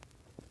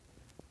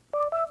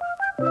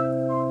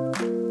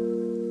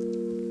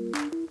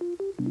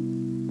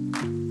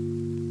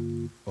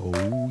Oh,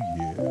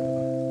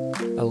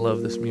 yeah. I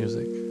love this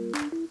music.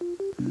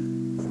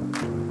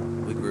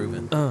 We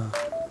grooving.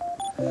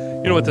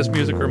 You know what this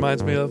music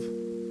reminds me of? A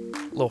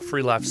little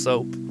Free Life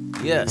soap.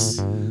 Yes.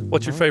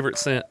 What's your favorite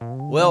scent?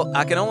 Well,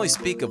 I can only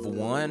speak of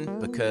one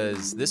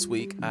because this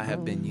week I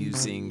have been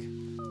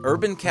using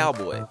Urban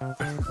Cowboy,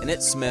 and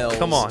it smells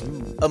Come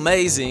on.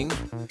 amazing.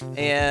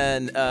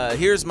 And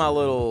here's my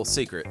little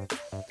secret.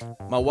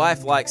 My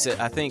wife likes it,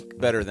 I think,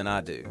 better than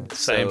I do.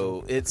 Same.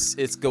 So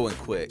it's going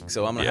quick.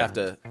 So I'm going to have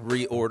to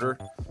reorder.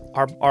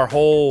 Our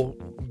whole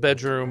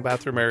bedroom,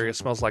 bathroom area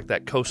smells like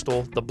that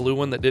Coastal, the blue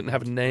one that didn't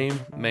have a name.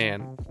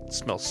 Man, it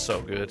smells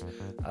so good.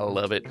 I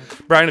love it.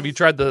 Brian, have you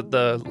tried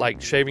the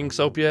like shaving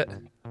soap yet?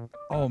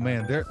 Oh,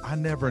 man. I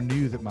never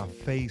knew that my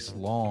face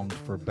longed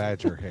for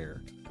badger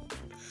hair.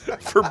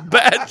 For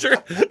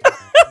badger?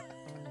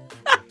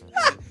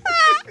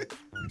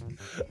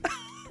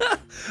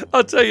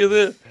 I'll tell you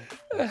this.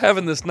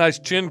 Having this nice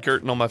chin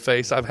curtain on my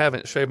face, I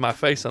haven't shaved my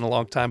face in a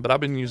long time, but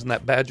I've been using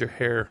that badger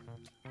hair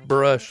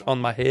brush on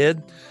my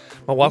head.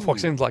 My wife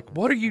walks in and is like,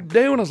 "What are you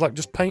doing?" I was like,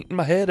 "Just painting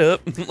my head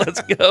up."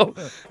 Let's go.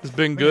 It's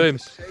been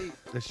good.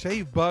 The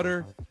shave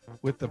butter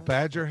with the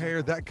badger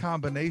hair, that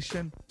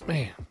combination,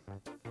 Man,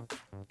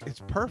 it's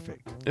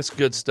perfect. it's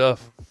good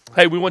stuff.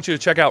 Hey, we want you to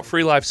check out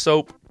Free Life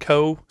Soap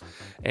Co.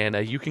 And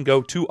you can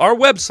go to our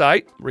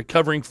website,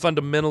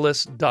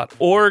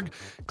 recoveringfundamentalist.org.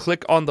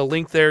 Click on the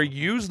link there.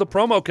 Use the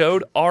promo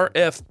code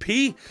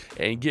RFP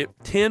and get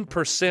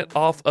 10%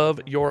 off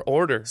of your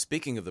order.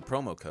 Speaking of the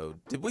promo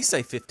code, did we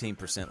say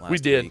 15% last week? We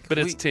did, but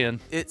it's 10.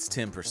 It's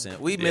 10%.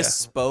 We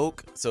misspoke,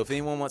 so if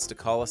anyone wants to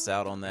call us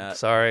out on that,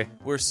 Sorry.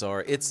 we're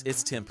sorry. It's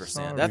 10%.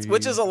 Sorry.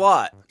 Which is a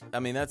lot.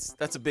 I mean, that's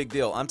a big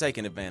deal. I'm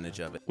taking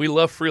advantage of it. We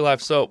love Free Life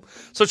Soap.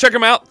 So check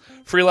them out,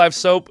 Free Life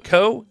Soap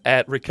Co.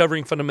 at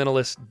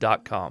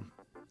recoveringfundamentalist.com.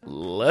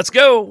 Let's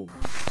go.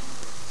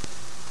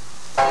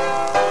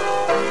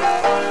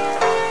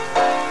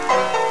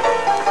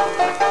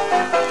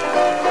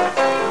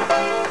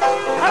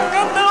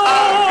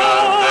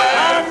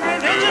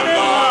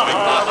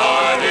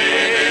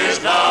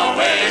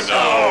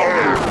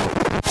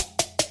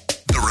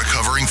 The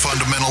Recovering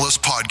Fundamentalist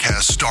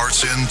podcast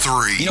starts in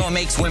 3. You know what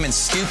makes women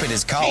stupid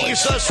is college.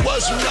 Jesus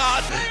was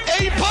not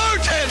a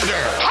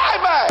bartender.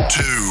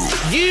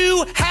 2.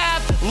 You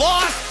have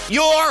lost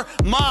your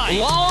mind.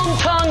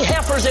 Long-tongued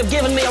heifers have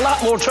given me a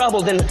lot more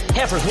trouble than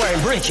heifers wearing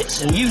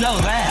breeches, and you know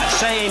that.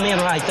 Say amen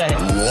right there.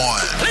 1.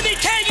 Let me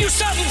tell you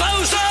something,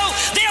 bozo.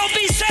 They'll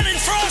be selling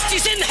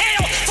Frosties in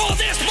hell for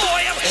this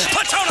boy.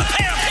 Puts on a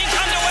pair of pink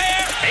underwear.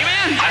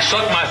 Amen. I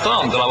sucked my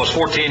thumb till I was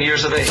 14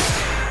 years of age.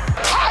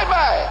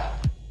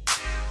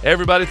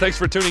 Everybody, thanks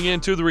for tuning in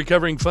to the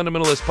Recovering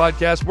Fundamentalist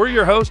podcast. We're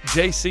your hosts,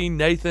 JC,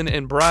 Nathan,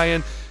 and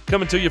Brian,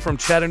 coming to you from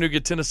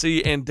Chattanooga,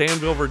 Tennessee, and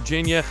Danville,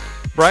 Virginia.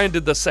 Brian,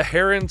 did the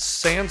Saharan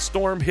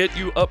sandstorm hit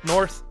you up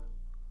north?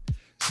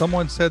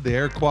 Someone said the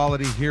air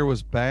quality here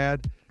was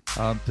bad.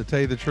 To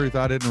tell you the truth,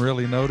 I didn't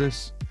really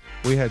notice.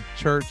 We had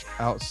church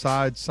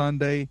outside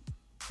Sunday.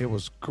 It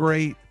was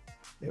great.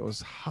 It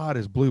was hot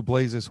as blue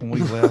blazes when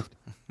we left.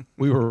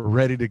 We were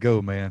ready to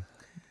go, man.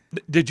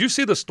 Did you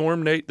see the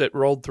storm, Nate, that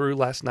rolled through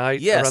last night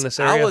around this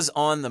area? I was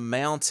on the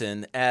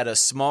mountain at a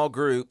small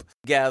group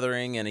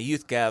gathering and a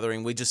youth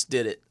gathering. We just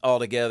did it all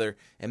together.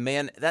 And,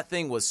 man, that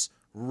thing was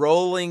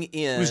rolling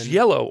in. It was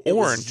yellow, It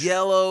orange. was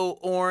yellow,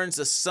 orange.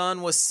 The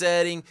sun was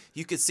setting.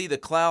 You could see the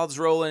clouds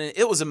rolling in.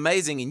 It was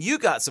amazing, and you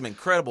got some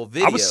incredible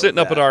video. I was sitting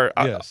up at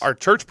Yes. our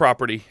church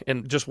property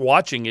and just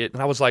watching it,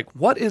 and I was like,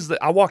 "What is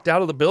that?" I walked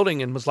out of the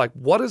building and was like,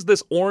 "What is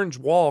this orange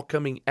wall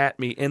coming at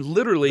me?" And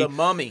literally, The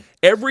Mummy.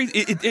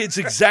 it's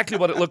exactly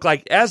what it looked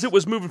like. As it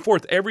was moving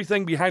forth,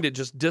 everything behind it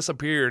just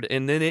disappeared,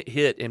 and then it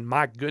hit, and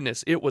my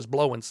goodness, it was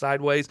blowing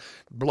sideways,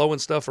 blowing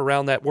stuff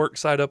around that work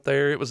site up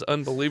there. It was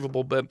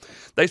unbelievable, but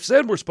they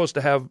said we're supposed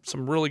to have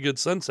some really good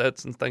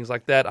sunsets and things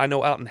like that. I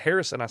know out in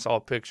Harrison, I saw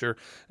a picture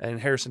in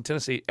Harrison,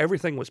 Tennessee,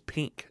 everything was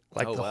pink.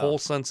 Like Oh, the wow. whole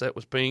sunset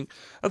was pink.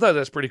 I thought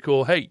that's pretty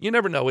cool. Hey, you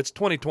never know. It's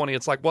 2020.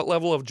 It's like, what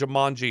level of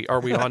Jumanji are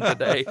we on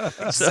today?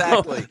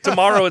 Exactly. So,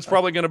 tomorrow it's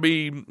probably going to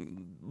be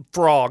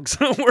frogs.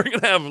 We're going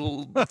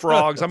to have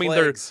frogs. I mean,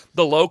 Plagues.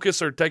 the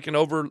locusts are taking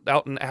over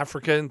out in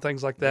Africa and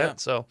things like that. Yeah.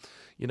 So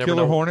you never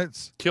Killer know.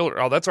 Hornets.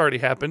 Oh, that's already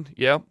happened.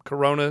 Yeah.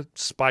 Corona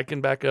spiking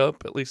back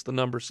up, at least the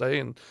numbers say,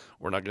 and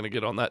we're not going to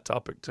get on that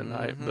topic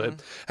tonight. Mm-hmm.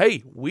 But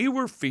hey, we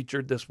were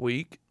featured this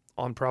week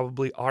on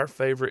probably our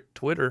favorite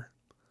Twitter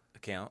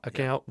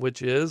account,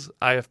 which is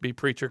IFB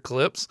Preacher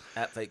Clips.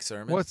 At Fake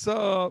Sermon. What's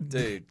up?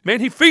 Dude, Man,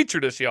 he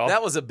featured us, y'all.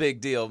 that was a big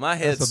deal. My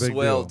head That's a big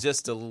swelled deal.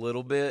 just a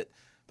little bit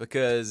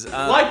because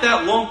Like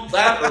that, lump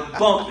that, or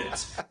bump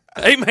it.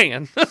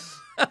 Amen.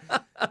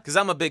 because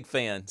I'm a big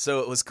fan.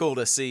 So it was cool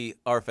to see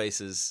our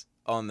faces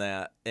on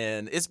that.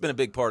 And it's been a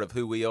big part of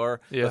who we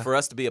are. Yeah. But for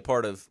us to be a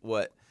part of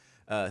what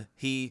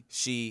he,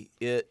 she,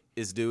 it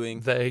is doing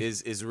They.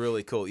 is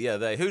really cool. Yeah,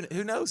 they.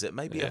 Who knows? It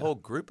may be a whole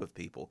group of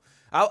people.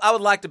 I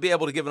would like to be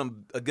able to give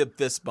them a good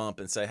fist bump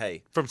and say,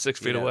 hey. From 6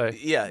 feet away.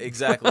 Yeah,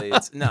 exactly.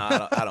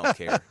 I don't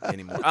care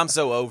anymore. I'm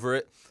so over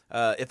it.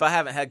 If I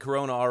haven't had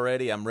Corona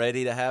already, I'm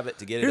ready to have it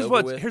to get it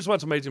over with. Here's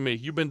what's amazing to me.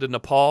 You've been to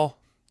Nepal.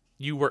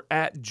 You were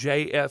at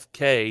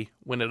JFK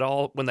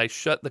when they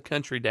shut the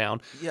country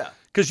down. Yeah.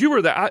 Because you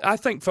were there. I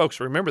think folks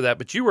remember that,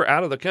 but you were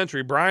out of the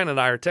country. Brian and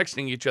I are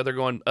texting each other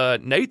going,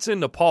 Nate's in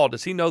Nepal.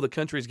 Does he know the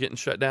country's getting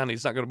shut down?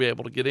 He's not going to be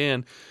able to get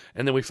in.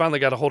 And then we finally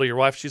got a hold of your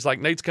wife. She's like,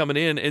 Nate's coming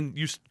in. And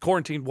you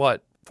quarantined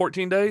what,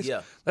 14 days?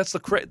 Yeah.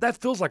 That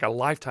feels like a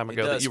lifetime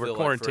ago that you were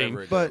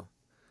quarantined. Like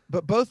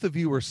but both of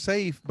you were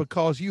safe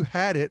because you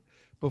had it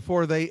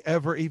before they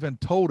ever even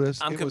told us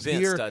I'm it was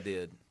convinced here. I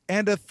did.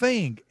 And a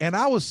thing. And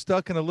I was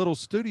stuck in a little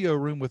studio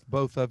room with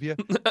both of you.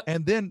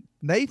 And then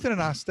Nathan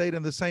and I stayed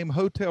in the same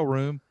hotel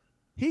room.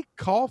 He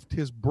coughed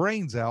his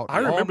brains out I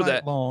remember all night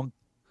that. long.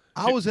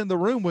 I was in the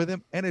room with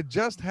him and had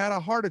just had a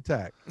heart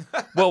attack.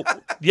 Well,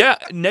 yeah,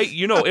 Nate,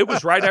 it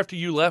was right after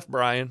you left,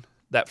 Brian,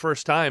 that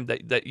first time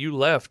that you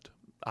left.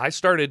 I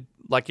started,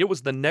 like, it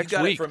was the next You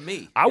got week. it from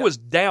me. I Yeah. was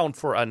down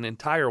for an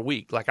entire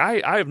week. Like,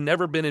 I have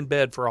never been in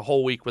bed for a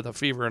whole week with a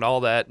fever and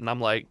all that. And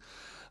I'm like,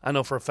 I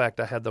know for a fact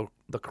I had the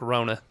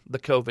corona, the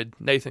COVID.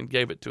 Nathan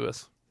gave it to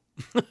us.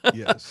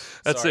 Yes.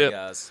 That's Sorry, it.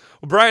 guys.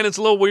 Well, Brian, it's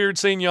a little weird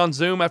seeing you on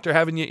Zoom after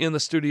having you in the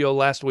studio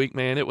last week,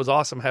 man. It was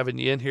awesome having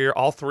you in here,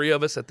 all three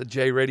of us at the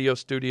J Radio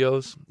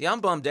studios. Yeah,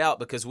 I'm bummed out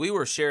because we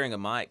were sharing a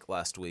mic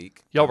last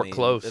week. Y'all were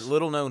close. A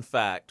little known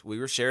fact, we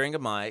were sharing a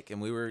mic,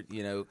 and we were,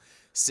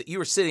 you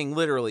were sitting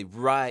literally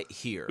right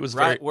here, It was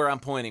right where I'm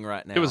pointing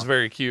right now. It was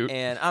very cute.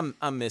 And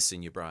I'm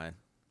missing you, Brian.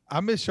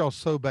 I miss y'all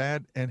so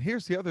bad. And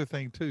here's the other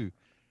thing, too.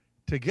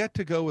 To get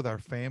to go with our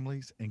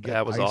families and get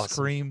That was ice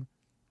awesome. cream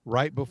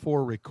right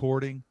before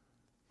recording.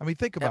 I mean,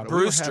 think about At it.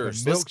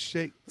 Brewster's. We were having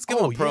milkshake. Let's give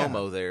them a yeah.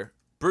 promo there.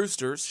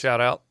 Brewster's. Shout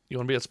out. You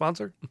want to be a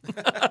sponsor?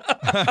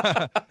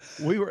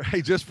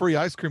 Just free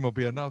ice cream will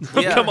be enough.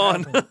 Yeah. Come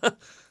on.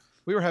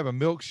 We were having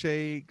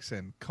milkshakes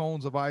and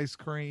cones of ice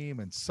cream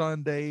and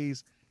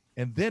sundaes.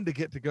 And then to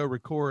get to go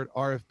record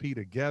RFP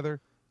together,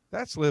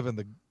 that's living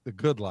the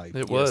good life.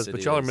 It was, it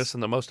but y'all are is. missing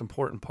the most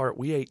important part.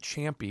 We ate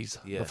Champy's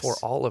Yes. before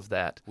all of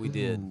that. We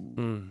did.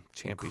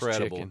 Champy's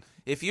Incredible. chicken.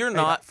 If you're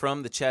not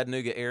from the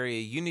Chattanooga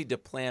area, you need to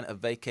plan a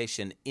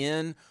vacation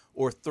in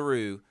or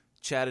through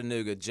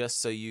Chattanooga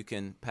just so you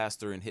can pass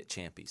through and hit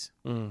Champy's.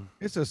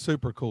 It's a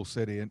super cool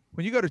city. And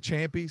when you go to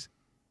Champy's,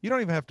 you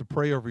don't even have to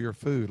pray over your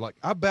food. Like,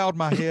 I bowed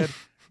my head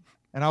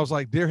and I was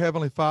like, Dear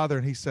Heavenly Father.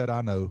 And he said,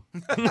 I know.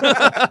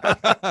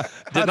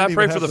 Didn't I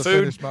pray for the food?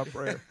 Finish my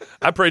prayer.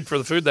 I prayed for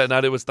the food that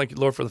night. It was, thank you,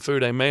 Lord, for the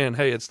food. Amen.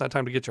 Hey, it's not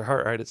time to get your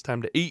heart right. It's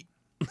time to eat.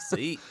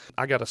 See?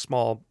 I got a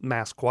small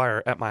mass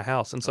choir at my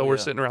house, and so we're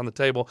yeah. sitting around the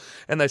table,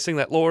 and they sing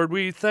that, Lord,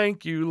 we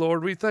thank you,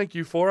 Lord, we thank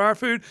you for our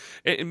food,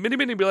 and many,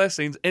 many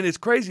blessings, and it's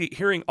crazy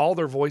hearing all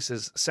their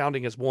voices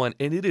sounding as one,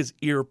 and it is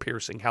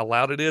ear-piercing how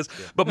loud it is,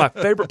 but my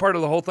favorite part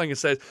of the whole thing is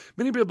says,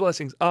 many, many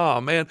blessings,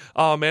 oh man,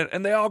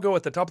 and they all go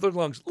at the top of their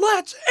lungs,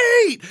 let's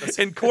eat!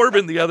 And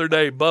Corbin the other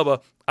day, Bubba,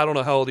 I don't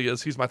know how old he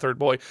is. He's my third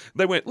boy.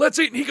 They went, let's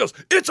eat. And he goes,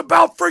 it's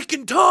about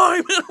freaking time.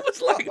 And I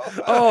was like,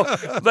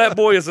 oh, that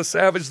boy is a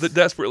savage that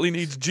desperately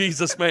needs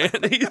Jesus, man.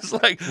 He's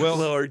like, well,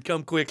 Lord,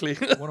 come quickly.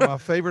 One of my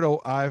favorite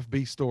old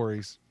IFB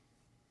stories,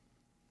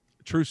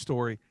 true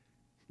story.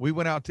 We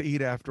went out to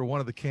eat after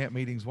one of the camp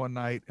meetings one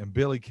night, and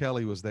Billy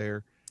Kelly was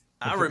there.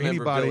 And I for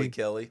remember anybody- Billy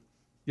Kelly.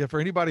 Yeah, for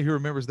anybody who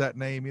remembers that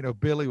name,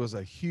 Billy was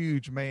a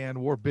huge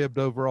man, wore bibbed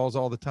overalls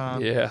all the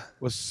time. Yeah.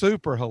 Was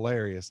super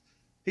hilarious.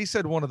 He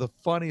said one of the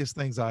funniest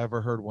things I ever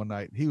heard one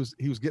night. He was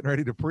getting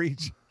ready to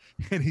preach,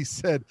 and he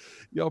said,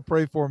 y'all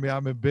pray for me.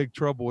 I'm in big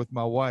trouble with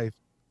my wife.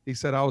 He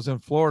said, I was in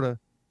Florida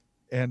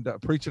and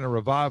preaching a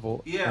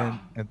revival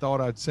and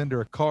thought I'd send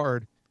her a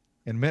card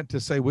and meant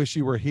to say, wish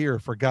you were here,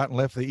 forgot and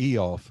left the E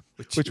off,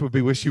 which would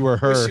be wish you were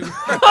her.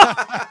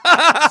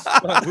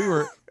 But we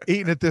were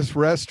eating at this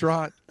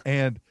restaurant,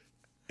 and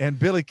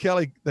Billy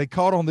Kelly, they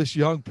called on this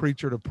young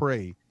preacher to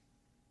pray.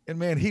 And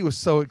man, he was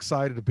so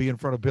excited to be in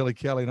front of Billy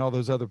Kelly and all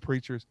those other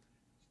preachers.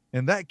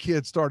 And that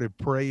kid started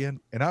praying.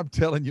 And I'm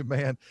telling you,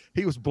 man,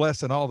 he was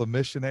blessing all the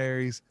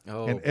missionaries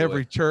and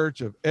every church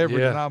of every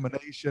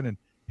denomination. And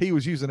he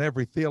was using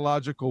every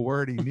theological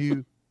word he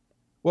knew.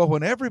 Well,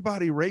 when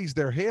everybody raised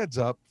their heads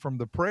up from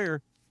the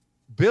prayer,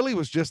 Billy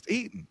was just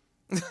eating.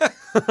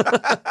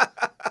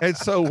 And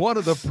so one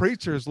of the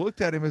preachers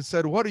looked at him and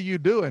said, what are you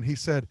doing? He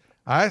said,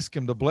 I asked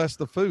him to bless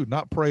the food,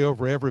 not pray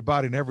over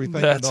everybody and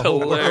everything. That's in the whole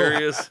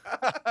hilarious.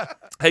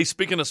 Hey,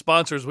 speaking of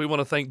sponsors, we want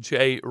to thank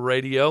J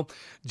Radio.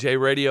 J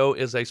Radio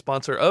is a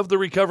sponsor of the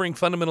Recovering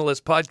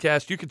Fundamentalist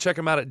podcast. You can check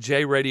them out at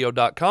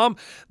jradio.com.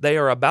 They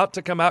are about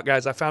to come out,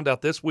 guys. I found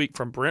out this week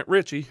from Brent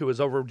Ritchie, who is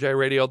over at J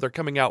Radio. They're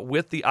coming out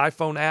with the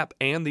iPhone app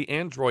and the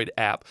Android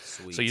app.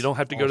 Sweet. So you don't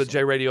have to go to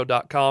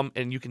jradio.com,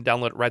 and you can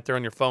download it right there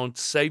on your phone.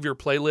 Save your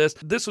playlist.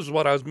 This is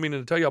what I was meaning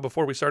to tell y'all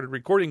before we started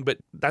recording, but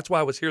that's why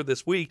I was here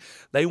this week.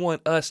 They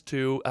want us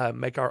to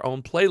make our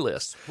own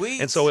playlist. Sweet.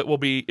 And so it will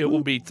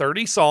be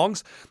 30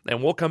 songs,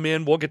 and we'll we'll come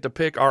in, we'll get to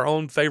pick our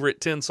own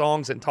favorite 10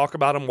 songs and talk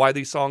about them, why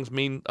these songs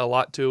mean a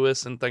lot to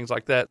us and things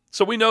like that.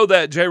 So we know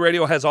that J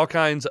Radio has all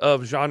kinds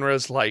of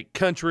genres like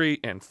country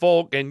and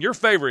folk, and your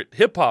favorite,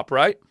 hip-hop,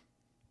 right?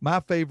 My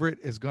favorite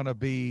is going to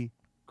be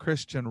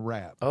Christian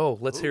rap. Oh,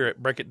 let's hear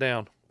it. Break it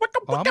down.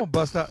 Oh, I'm gonna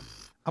bust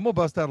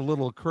out a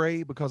little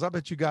Lecrae, because I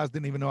bet you guys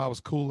didn't even know I was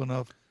cool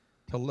enough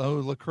to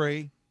know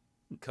Lecrae.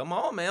 Come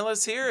on, man.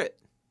 Let's hear it.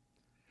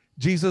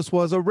 Jesus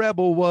was a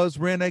rebel, was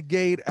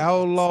renegade,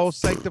 outlaw,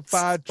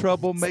 sanctified,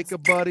 troublemaker,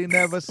 but he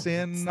never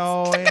sinned.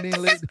 No, and he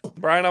lived.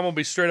 Brian, I'm going to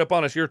be straight up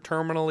honest. You're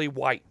terminally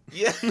white.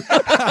 Yeah.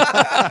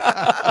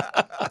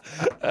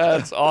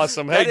 That's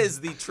awesome. That Hey,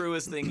 is the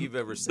truest thing you've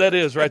ever said. that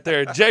is right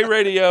there.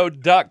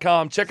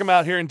 JRadio.com. Check them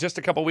out here in just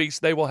a couple weeks.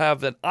 They will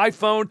have an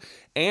iPhone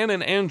and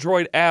an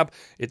Android app.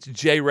 It's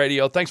J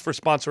Radio. Thanks for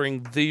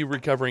sponsoring the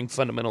Recovering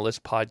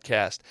Fundamentalist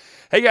podcast.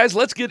 Hey, guys,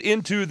 let's get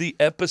into the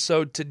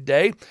episode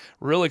today.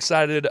 Real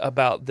excited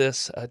about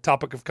this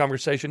topic of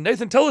conversation.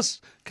 Nathan, tell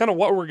us kind of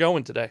what we're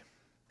going today.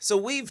 So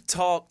we've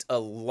talked a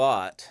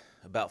lot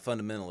about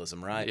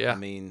fundamentalism, right? Yeah. I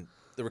mean,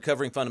 the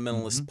Recovering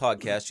Fundamentalist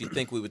podcast, you'd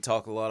think we would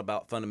talk a lot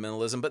about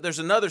fundamentalism, but there's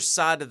another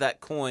side of that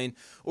coin,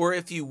 or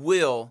if you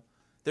will,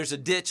 there's a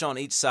ditch on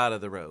each side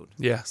of the road.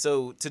 Yeah.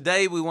 So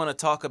today we want to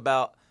talk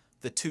about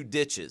the two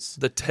ditches.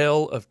 The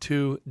Tale of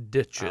Two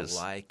Ditches.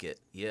 I like it,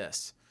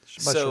 yes.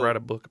 I should write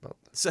a book about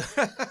that.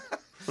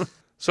 So,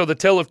 So the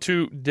Tale of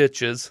Two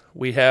Ditches,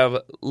 we have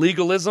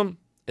legalism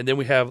and then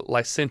we have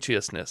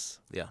licentiousness.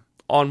 yeah.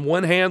 On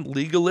one hand,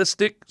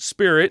 legalistic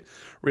spirit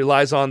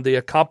relies on the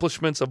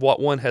accomplishments of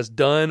what one has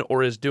done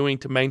or is doing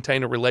to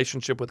maintain a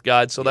relationship with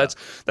God. So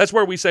that's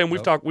where we say, and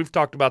we've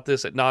talked about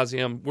this ad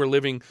nauseum, we're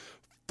living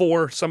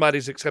for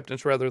somebody's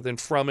acceptance rather than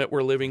from it.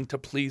 We're living to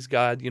please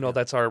God.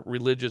 That's our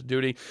religious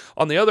duty.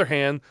 On the other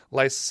hand,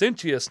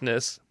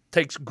 licentiousness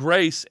takes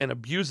grace and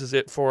abuses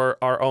it for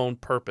our own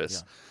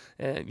purpose.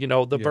 And,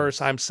 the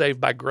verse, I'm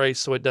saved by grace,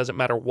 so it doesn't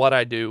matter what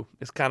I do,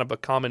 is kind of a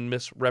common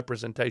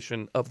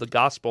misrepresentation of the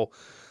gospel.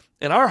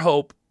 And our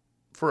hope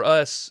for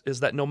us is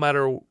that no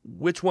matter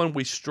which one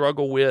we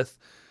struggle with,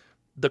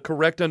 the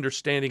correct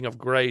understanding of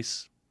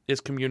grace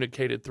is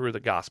communicated through the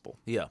gospel.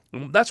 Yeah.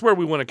 And that's where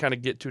we want to kind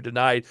of get to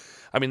tonight.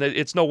 I mean,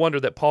 it's no wonder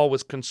that Paul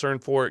was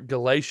concerned for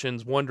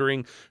Galatians,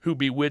 wondering who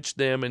bewitched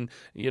them and,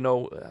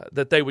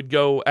 that they would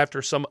go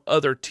after some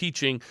other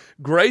teaching.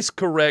 Grace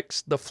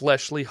corrects the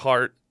fleshly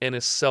heart and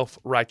his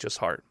self-righteous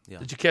heart. Yeah.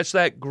 Did you catch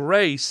that?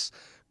 Grace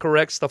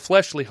corrects the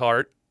fleshly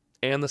heart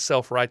and the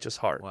self-righteous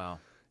heart. Wow.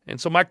 And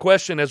so my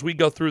question as we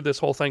go through this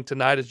whole thing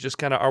tonight is just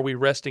kind of, are we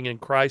resting in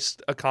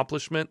Christ's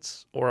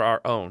accomplishments or our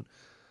own?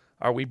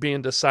 Are we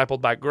being discipled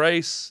by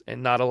grace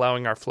and not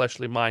allowing our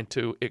fleshly mind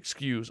to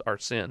excuse our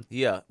sin?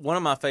 Yeah. One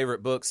of my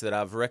favorite books that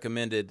I've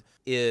recommended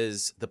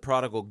is The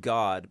Prodigal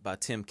God by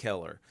Tim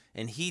Keller.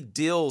 And he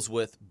deals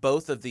with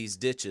both of these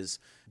ditches.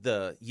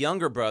 The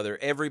younger brother,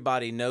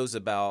 everybody knows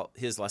about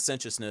his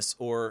licentiousness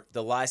or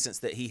the license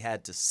that he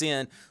had to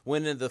sin,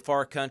 went into the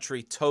far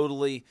country,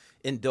 totally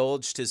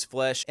indulged his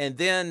flesh. And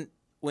then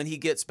when he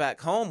gets back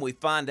home, we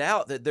find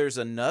out that there's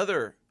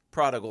another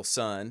prodigal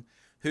son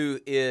who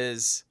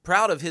is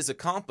proud of his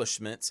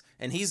accomplishments,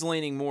 and he's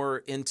leaning more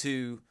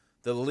into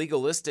the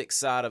legalistic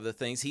side of the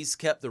things. He's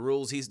kept the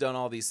rules, he's done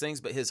all these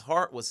things, but his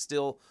heart was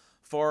still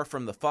far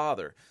from the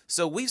Father.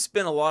 So we've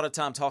spent a lot of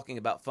time talking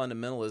about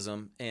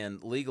fundamentalism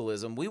and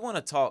legalism. We want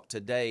to talk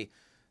today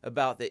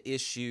about the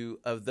issue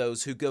of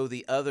those who go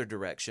the other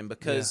direction,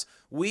 because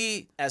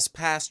we as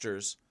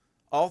pastors,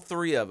 all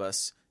three of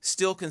us,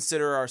 still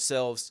consider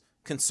ourselves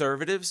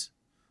conservatives.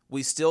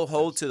 We still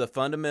hold to the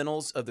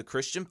fundamentals of the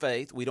Christian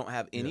faith. We don't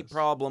have any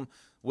problem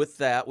with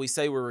that. We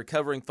say we're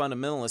recovering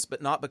fundamentalists, but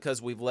not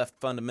because we've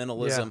left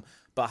fundamentalism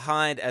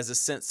behind as a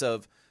sense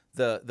of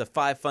the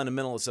five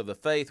fundamentals of the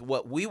faith.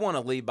 What we want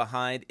to leave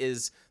behind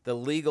is the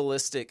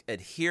legalistic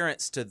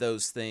adherence to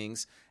those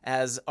things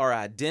as our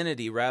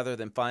identity rather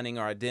than finding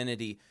our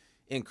identity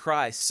in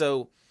Christ.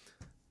 So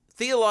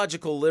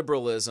theological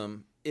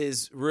liberalism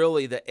is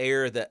really the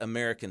air that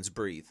Americans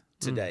breathe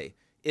today.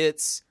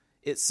 It's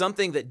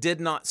something that did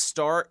not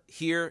start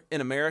here in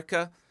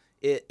America.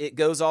 It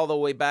goes all the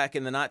way back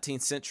in the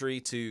 19th century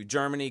to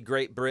Germany,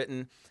 Great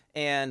Britain.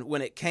 And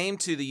when it came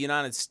to the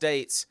United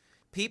States,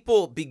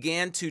 people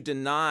began to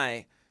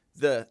deny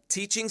the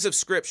teachings of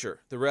Scripture,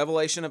 the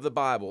revelation of the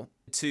Bible,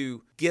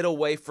 to get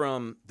away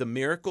from the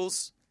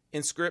miracles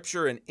in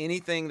Scripture and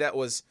anything that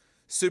was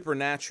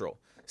supernatural.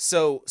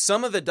 So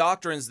some of the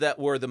doctrines that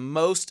were the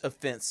most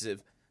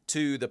offensive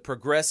to the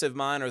progressive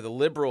mind or the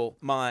liberal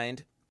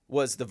mind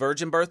was the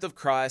virgin birth of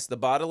Christ, the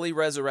bodily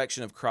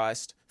resurrection of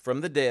Christ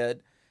from the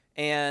dead,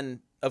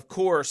 and, of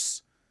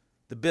course,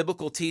 the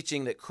biblical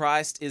teaching that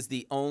Christ is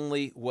the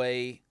only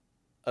way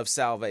of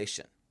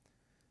salvation.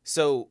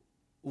 So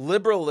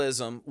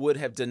liberalism would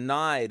have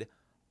denied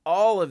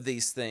all of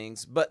these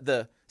things, but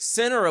the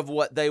center of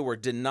what they were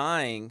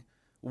denying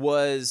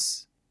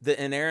was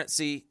the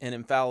inerrancy and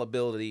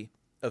infallibility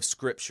of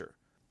Scripture.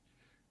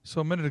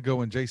 So a minute ago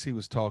when JC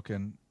was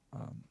talking,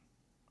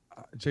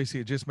 JC,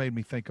 it just made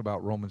me think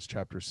about Romans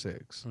chapter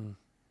 6.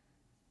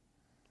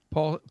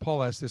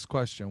 Paul asked this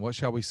question, what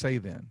shall we say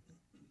then?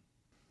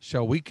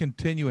 Shall we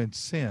continue in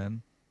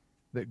sin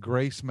that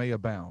grace may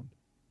abound?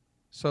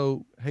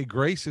 So, hey,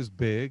 grace is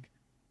big.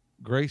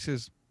 Grace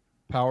is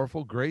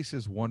powerful. Grace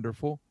is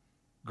wonderful.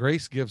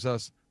 Grace gives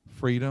us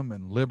freedom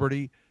and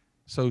liberty.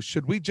 So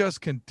should we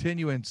just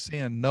continue in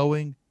sin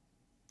knowing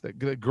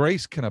that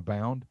grace can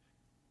abound?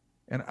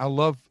 And I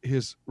love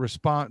his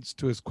response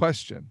to his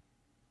question.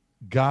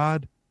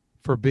 God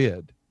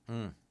forbid.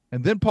 And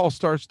then Paul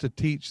starts to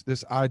teach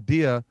this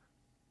idea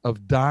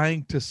of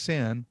dying to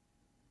sin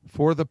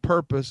for the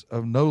purpose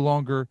of no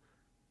longer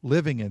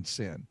living in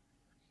sin.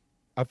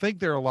 I think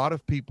there are a lot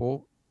of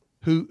people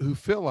who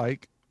feel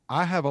like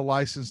I have a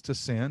license to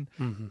sin.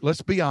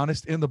 Let's be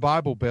honest, in the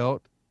Bible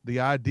Belt, the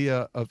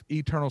idea of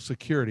eternal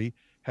security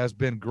has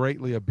been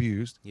greatly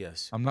abused.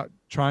 Yes. I'm not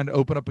trying to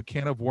open up a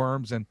can of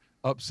worms and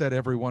upset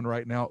everyone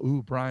right now.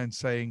 Ooh, Brian's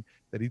saying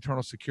that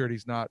eternal security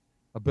is not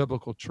a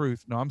biblical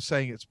truth. No, I'm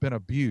saying it's been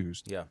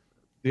abused. Yeah.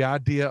 The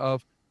idea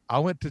of I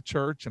went to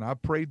church and I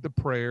prayed the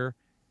prayer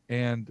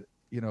and,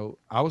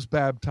 I was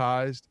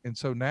baptized. And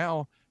so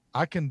now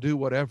I can do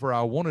whatever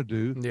I want to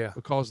do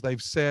because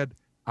they've said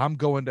I'm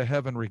going to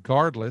heaven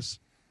regardless.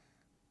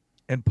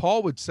 And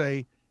Paul would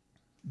say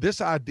this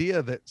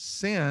idea that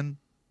sin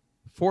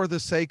for the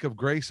sake of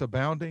grace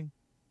abounding,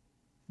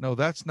 no,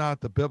 that's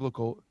not the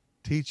biblical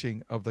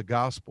teaching of the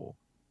gospel.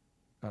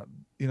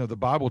 The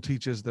Bible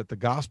teaches that the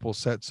gospel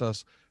sets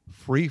us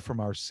free from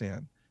our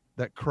sin,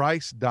 that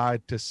Christ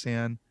died to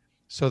sin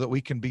so that we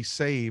can be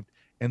saved.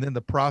 And then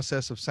the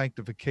process of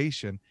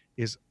sanctification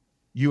is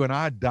you and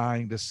I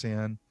dying to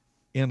sin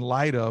in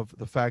light of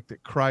the fact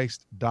that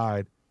Christ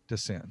died to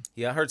sin.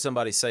 Yeah, I heard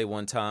somebody say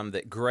one time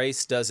that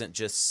grace doesn't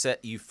just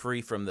set you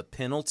free from the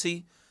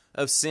penalty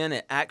of sin,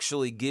 it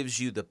actually gives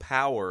you the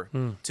power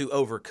to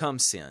overcome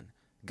sin.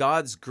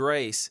 God's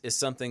grace is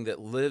something that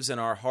lives in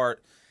our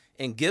heart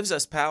and gives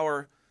us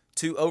power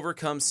to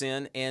overcome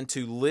sin and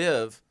to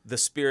live the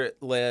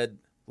Spirit-led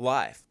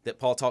life that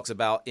Paul talks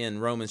about in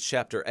Romans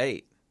chapter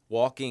 8,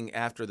 walking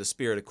after the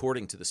Spirit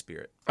according to the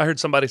Spirit. I heard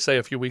somebody say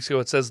a few weeks ago,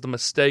 it says the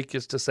mistake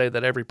is to say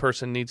that every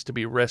person needs to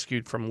be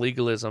rescued from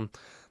legalism.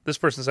 This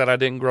person said, I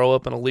didn't grow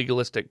up in a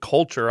legalistic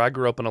culture. I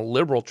grew up in a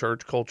liberal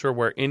church culture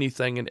where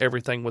anything and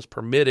everything was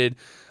permitted.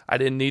 I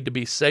didn't need to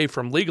be saved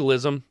from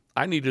legalism.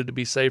 I needed to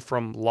be saved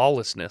from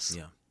lawlessness.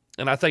 Yeah.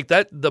 And I think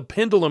that the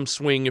pendulum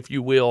swing, if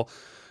you will,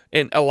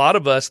 and a lot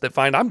of us that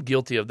find I'm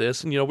guilty of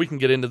this, and we can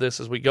get into this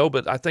as we go,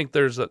 but I think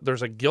there's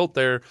a guilt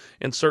there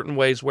in certain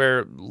ways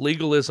where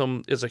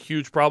legalism is a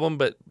huge problem,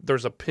 but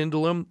there's a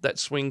pendulum that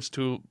swings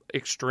to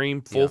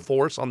extreme full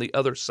force on the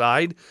other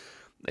side,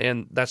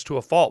 and that's to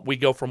a fault. We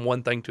go from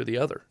one thing to the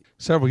other.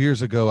 Several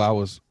years ago, I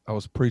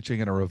was preaching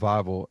in a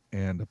revival,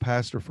 and a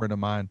pastor friend of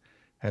mine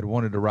had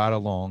wanted to ride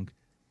along.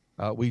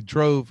 We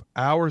drove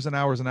hours and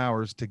hours and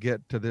hours to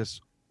get to this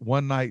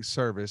one-night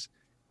service,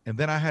 and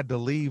then I had to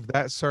leave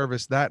that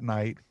service that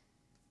night,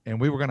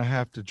 and we were going to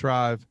have to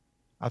drive,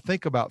 I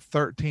think, about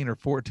 13 or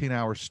 14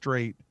 hours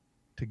straight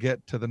to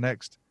get to the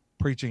next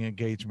preaching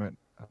engagement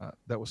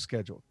that was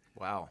scheduled.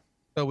 Wow.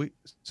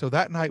 So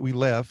that night we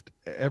left.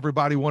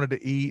 Everybody wanted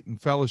to eat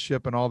and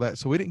fellowship and all that,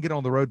 so we didn't get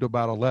on the road till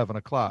about 11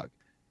 o'clock.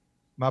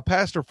 My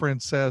pastor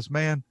friend says,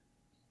 man,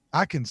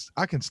 I can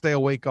stay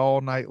awake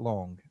all night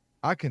long.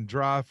 I can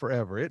drive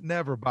forever. It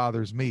never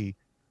bothers me.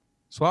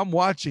 So I'm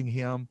watching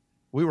him.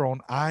 We were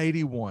on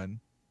I-81, and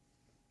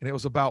it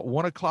was about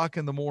 1 o'clock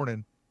in the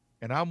morning,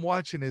 and I'm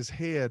watching his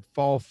head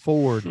fall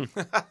forward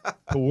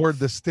toward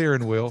the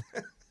steering wheel.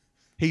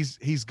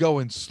 He's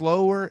going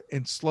slower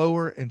and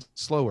slower and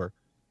slower.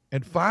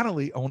 And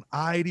finally, on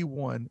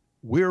I-81,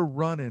 we're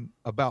running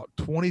about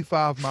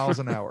 25 miles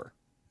an hour.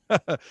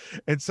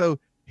 And so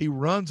he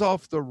runs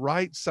off the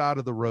right side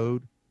of the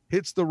road,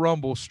 hits the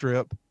rumble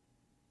strip,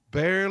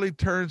 barely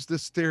turns the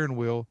steering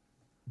wheel,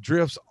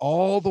 drifts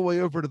all the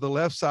way over to the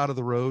left side of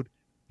the road,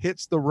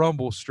 hits the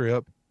rumble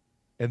strip,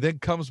 and then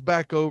comes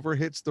back over,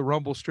 hits the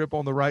rumble strip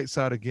on the right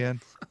side again.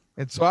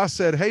 And so I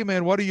said, hey,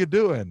 man, what are you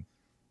doing?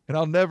 And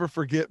I'll never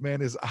forget, man,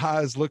 his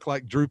eyes look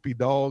like droopy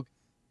dog.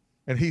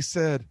 And he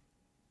said,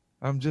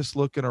 I'm just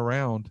looking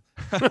around.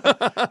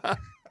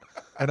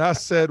 And I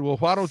said, well,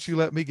 why don't you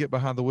let me get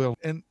behind the wheel?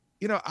 And,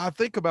 I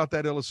think about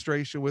that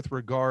illustration with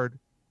regard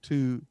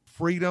to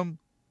freedom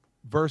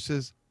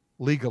versus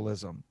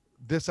legalism,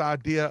 this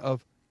idea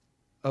of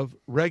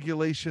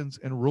regulations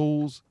and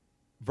rules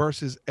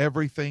versus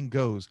everything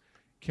goes.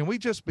 Can we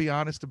just be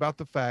honest about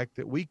the fact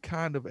that we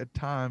kind of at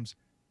times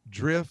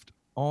drift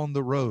on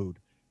the road?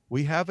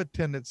 We have a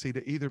tendency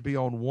to either be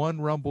on one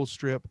rumble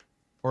strip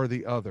or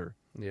the other.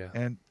 Yeah.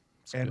 And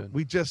good.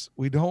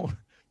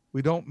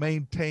 we don't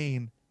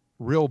maintain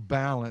real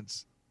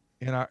balance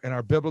in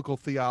our biblical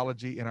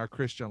theology in our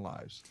Christian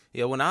lives.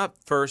 Yeah, when I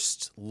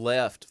first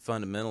left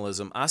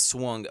fundamentalism, I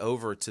swung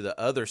over to the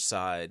other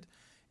side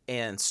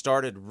and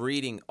started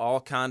reading all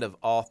kind of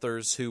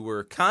authors who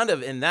were kind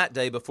of in that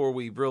day, before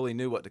we really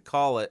knew what to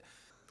call it,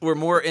 were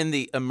more in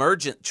the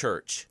emergent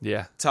church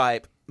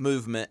type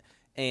movement.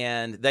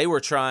 and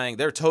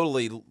they're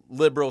totally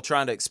liberal,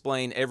 trying to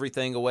explain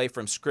everything away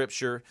from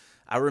Scripture.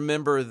 I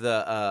remember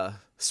the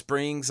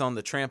springs on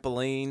the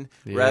trampoline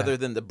rather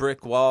than the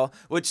brick wall,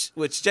 which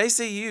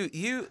JC,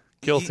 you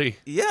guilty.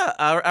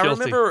 I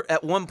remember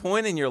at one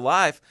point in your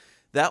life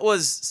that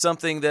was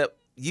something that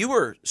you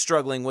were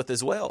struggling with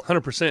as well.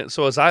 100%.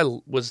 So as I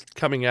was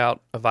coming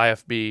out of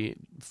IFB,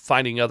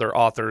 finding other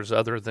authors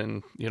other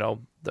than,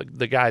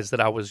 the guys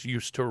that I was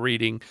used to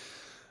reading,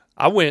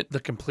 I went the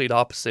complete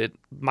opposite.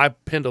 My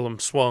pendulum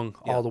swung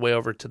all the way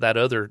over to that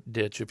other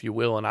ditch, if you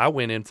will, and I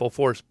went in full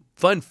force.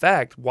 Fun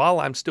fact, while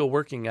I'm still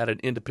working at an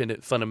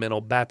independent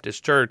fundamental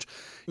Baptist church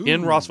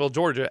in Rossville,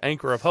 Georgia,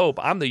 Anchor of Hope,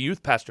 I'm the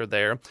youth pastor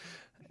there.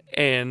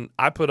 And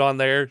I put on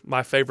there,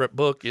 my favorite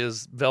book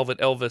is Velvet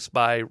Elvis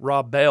by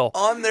Rob Bell.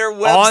 On their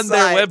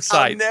website.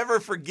 I'll never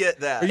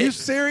forget that. Are you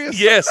serious?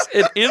 Yes.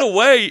 And in a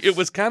way, it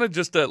was kind of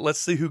just let's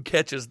see who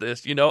catches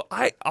this.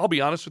 I'll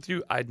be honest with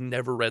you, I'd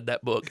never read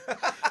that book.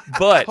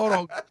 But hold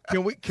on.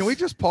 Can we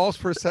just pause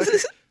for a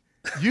second?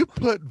 You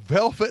put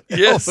Velvet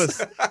Yes.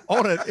 Elvis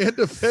on an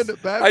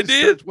independent Baptist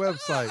church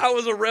website. I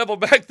was a rebel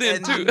back then,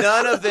 And too.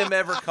 none of them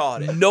ever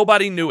caught it.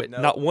 Nobody knew it. No.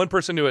 Not one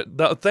person knew it.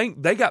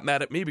 They got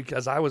mad at me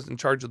because I was in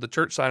charge of the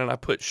church sign, and I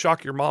put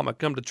 "Shock Your Mama,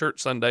 Come to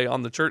Church Sunday"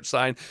 on the church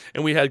sign,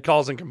 and we had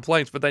calls and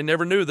complaints, but they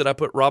never knew that I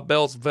put Rob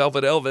Bell's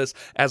Velvet Elvis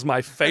as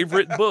my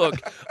favorite book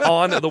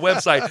on the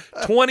website.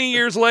 20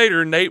 years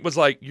later, Nate was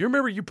like, "You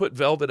remember you put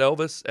Velvet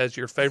Elvis as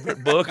your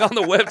favorite book on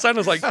the website?" I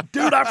was like,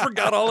 "Dude, I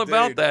forgot all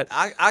about that."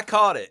 I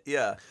caught it,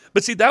 yeah.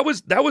 But see, that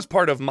was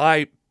part of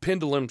my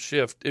pendulum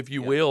shift, if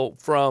you will,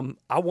 from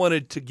I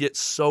wanted to get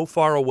so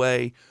far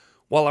away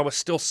while I was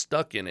still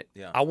stuck in it.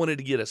 Yeah. I wanted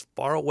to get as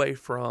far away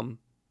from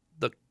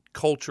the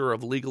culture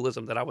of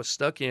legalism that I was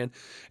stuck in.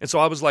 And so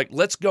I was like,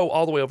 let's go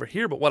all the way over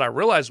here. But what I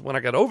realized when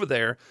I got over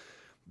there,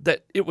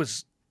 that it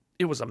was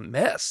a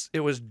mess. It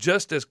was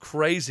just as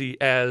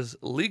crazy as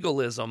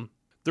legalism.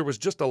 There was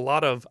just a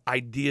lot of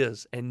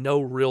ideas and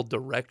no real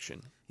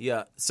direction.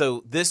 Yeah.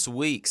 So this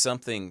week,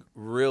 something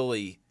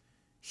really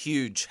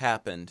huge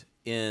happened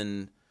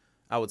in,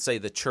 I would say,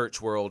 the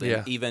church world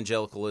and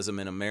evangelicalism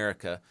in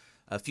America.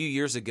 A few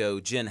years ago,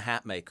 Jen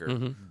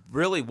Hatmaker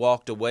really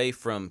walked away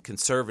from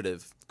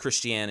conservative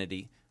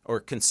Christianity or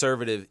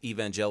conservative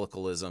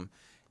evangelicalism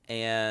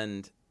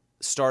and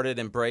started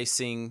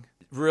embracing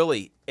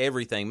really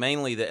everything,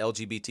 mainly the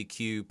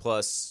LGBTQ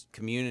plus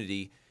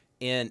community,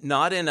 and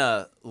not in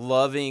a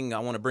loving, I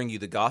want to bring you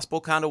the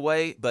gospel kind of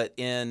way, but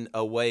in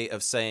a way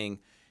of saying,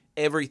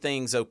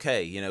 everything's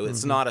okay.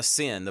 It's not a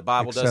sin. The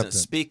Bible doesn't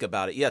speak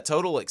about it. Yeah,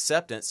 total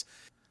acceptance.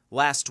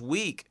 Last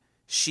week,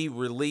 she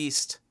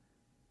released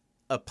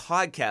a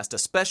podcast, a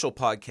special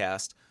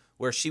podcast,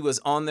 where she was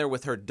on there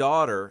with her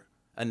daughter,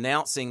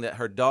 announcing that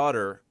her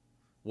daughter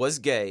was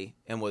gay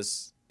and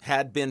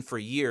had been for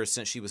years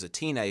since she was a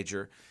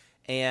teenager.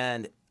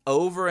 And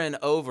over,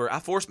 I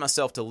forced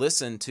myself to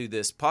listen to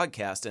this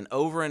podcast, and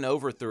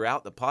over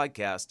throughout the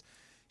podcast,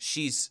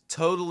 she's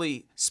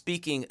totally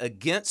speaking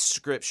against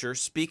Scripture,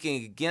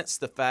 speaking against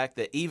the fact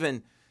that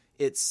even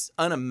it's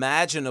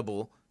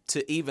unimaginable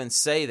to even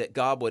say that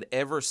God would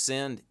ever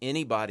send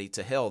anybody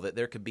to hell, that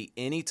there could be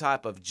any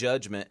type of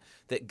judgment,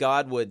 that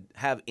God would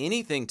have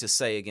anything to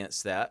say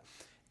against that.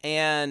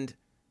 And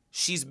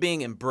she's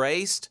being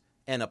embraced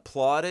and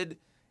applauded.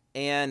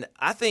 And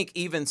I think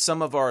even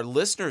some of our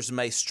listeners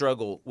may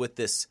struggle with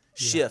this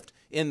shift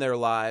in their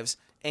lives.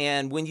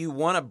 And when you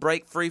want to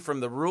break free from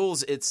the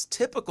rules, it's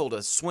typical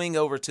to swing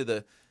over to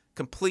the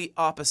complete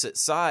opposite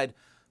side.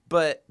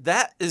 But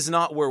that is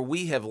not where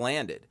we have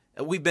landed.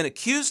 We've been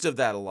accused of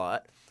that a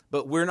lot,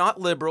 but we're not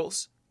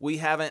liberals. We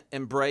haven't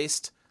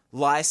embraced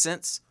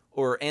license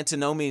or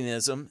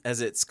antinomianism,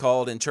 as it's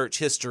called in church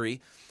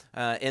history.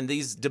 And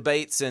these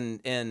debates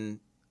and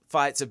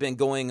fights have been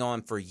going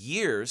on for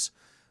years.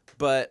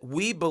 But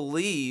we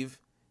believe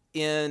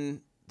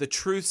in the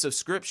truths of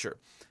Scripture.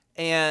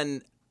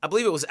 And I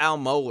believe it was Al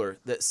Mohler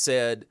that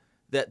said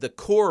that the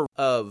core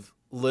of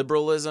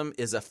liberalism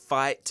is a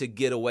fight to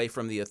get away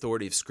from the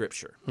authority of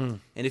Scripture. And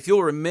if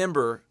you'll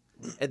remember,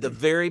 at the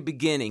very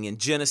beginning in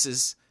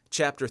Genesis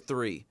chapter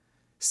 3,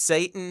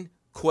 Satan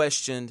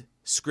questioned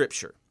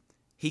Scripture.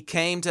 He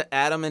came to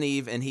Adam and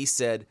Eve and he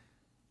said,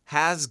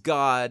 has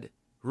God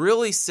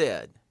really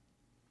said?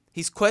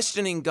 He's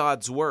questioning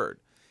God's word.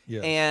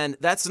 Yes. And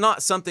that's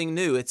not something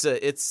new.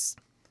 It's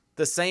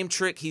the same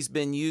trick he's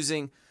been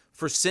using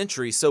for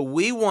centuries. So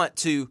we want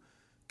to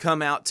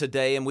come out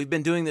today, and we've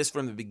been doing this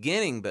from the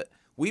beginning, but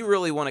we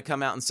really want to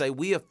come out and say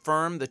we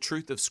affirm the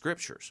truth of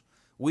Scriptures.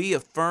 We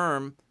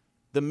affirm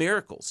the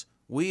miracles.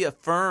 We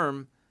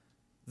affirm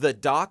the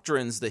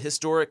doctrines, the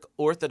historic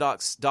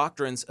Orthodox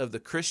doctrines of the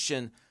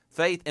Christian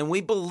faith, and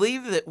we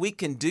believe that we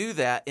can do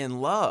that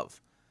in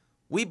love.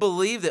 We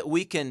believe that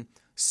we can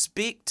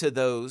speak to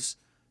those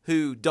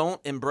who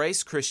don't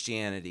embrace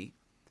Christianity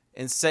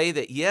and say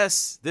that,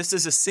 yes, this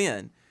is a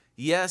sin.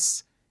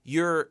 Yes,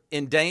 you're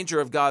in danger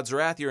of God's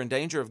wrath. You're in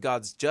danger of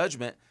God's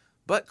judgment.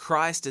 But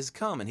Christ has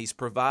come, and He's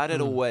provided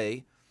a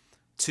way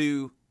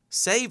to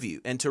save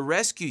you and to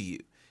rescue you.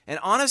 And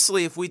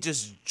honestly, if we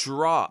just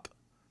drop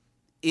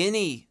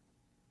any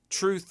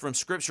truth from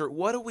Scripture,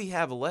 what do we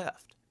have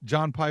left?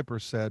 John Piper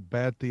said,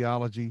 bad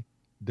theology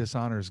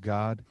dishonors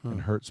God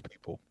and hurts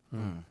people.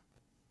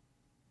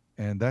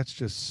 And that's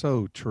just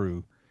so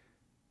true.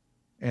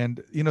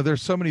 And,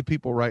 there's so many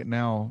people right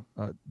now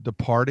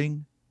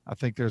departing. I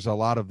think there's a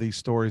lot of these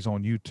stories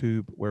on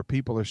YouTube where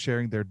people are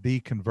sharing their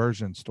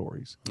deconversion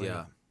stories.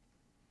 Yeah.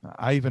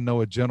 I even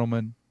know a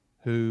gentleman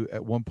who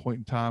at one point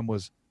in time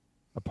was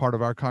a part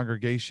of our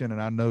congregation,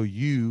 and I know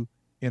you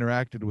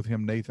interacted with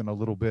him, Nathan, a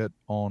little bit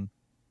on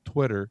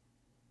Twitter,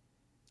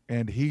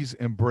 and he's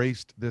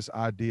embraced this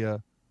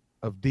idea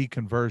of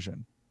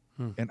deconversion.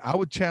 And I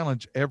would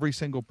challenge every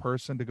single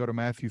person to go to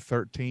Matthew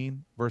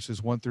 13,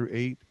 verses 1 through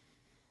 8,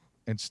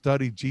 and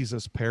study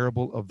Jesus'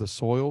 parable of the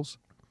soils.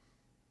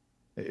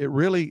 It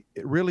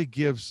really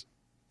gives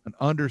an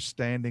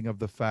understanding of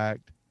the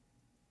fact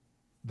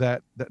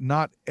that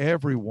not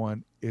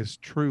everyone is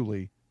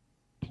truly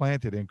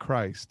planted in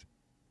Christ.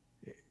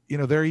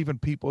 There are even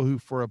people who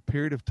for a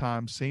period of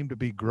time seem to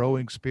be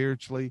growing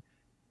spiritually,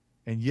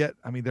 and yet,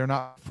 they're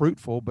not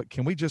fruitful. But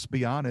can we just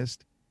be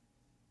honest?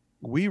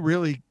 We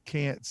really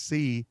can't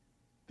see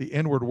the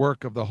inward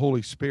work of the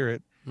Holy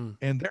Spirit.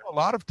 And there are a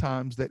lot of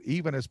times that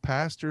even as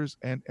pastors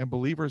and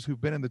believers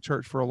who've been in the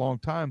church for a long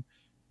time,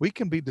 we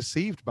can be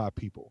deceived by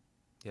people.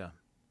 Yeah.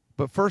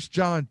 But 1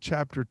 John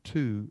chapter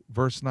 2,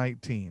 verse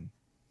 19,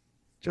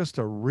 just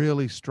a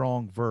really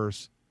strong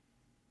verse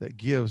that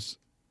gives,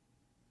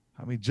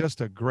 just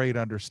a great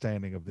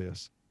understanding of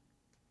this.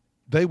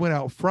 They went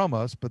out from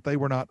us, but they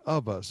were not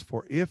of us.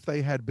 For if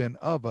they had been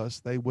of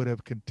us, they would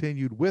have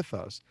continued with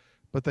us.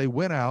 But they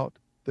went out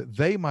that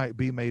they might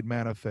be made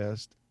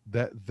manifest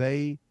that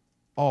they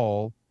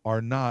all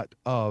are not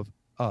of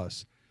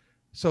us.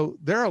 So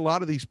there are a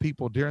lot of these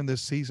people during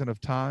this season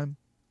of time.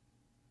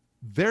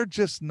 They're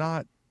just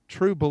not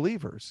true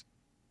believers.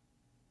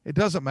 It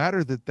doesn't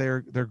matter that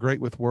they're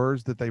great with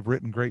words, that they've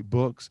written great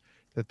books,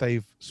 that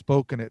they've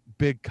spoken at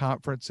big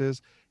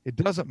conferences. It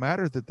doesn't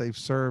matter that they've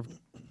served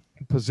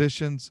in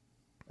positions,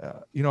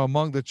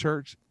 among the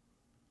church.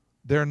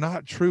 They're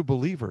not true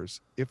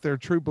believers. If they're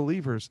true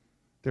believers,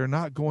 they're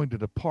not going to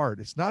depart.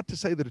 It's not to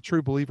say that a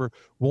true believer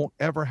won't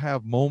ever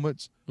have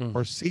moments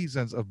or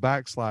seasons of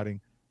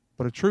backsliding,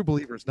 but a true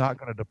believer is not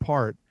going to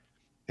depart.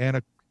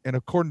 And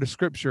according to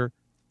Scripture,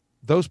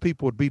 those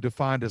people would be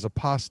defined as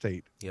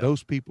apostate. Yep.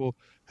 Those people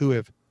who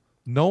have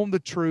known the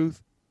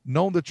truth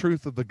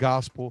of the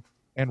gospel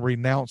and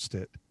renounced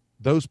it.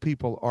 Those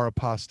people are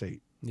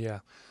apostate. Yeah.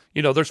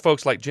 There's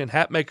folks like Jen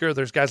Hatmaker.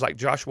 There's guys like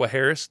Joshua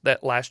Harris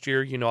that last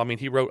year, he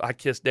wrote I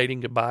Kissed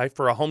Dating Goodbye.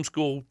 For a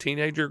homeschool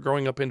teenager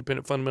growing up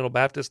independent fundamental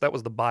Baptist, that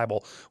was the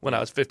Bible when I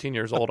was 15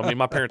 years old.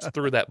 My parents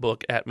threw that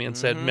book at me and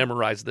said,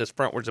 memorize this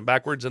frontwards and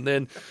backwards. And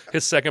then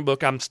his second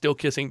book, I'm Still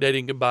Kissing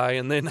Dating Goodbye.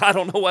 And then I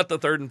don't know what the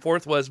third and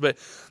fourth was. But,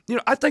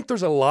 I think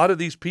there's a lot of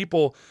these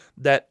people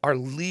that are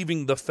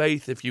leaving the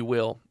faith, if you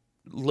will,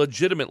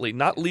 legitimately,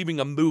 not leaving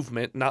a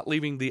movement, not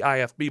leaving the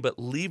IFB, but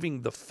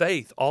leaving the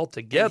faith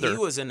altogether. And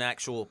he was an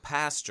actual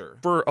pastor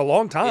for a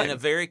long time in a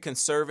very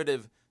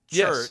conservative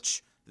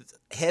church,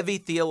 heavy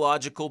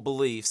theological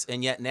beliefs,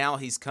 and yet now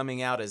he's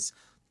coming out as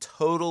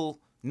total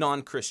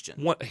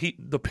non-Christian.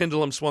 The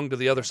pendulum swung to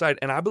the other side,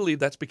 and I believe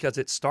that's because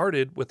it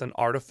started with an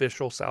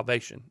artificial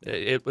salvation.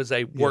 It was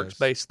a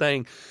works-based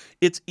thing.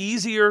 It's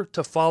easier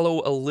to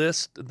follow a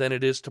list than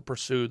it is to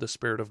pursue the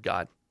Spirit of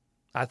God.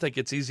 I think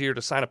it's easier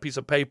to sign a piece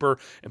of paper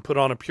and put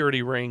on a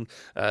purity ring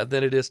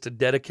than it is to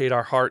dedicate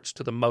our hearts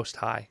to the Most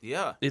High.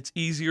 Yeah. It's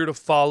easier to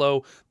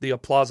follow the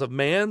applause of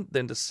man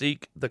than to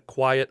seek the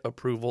quiet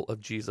approval of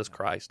Jesus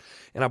Christ.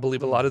 And I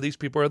believe a lot of these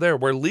people are there.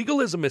 Where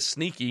legalism is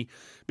sneaky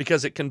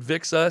because it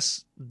convicts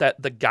us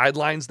that the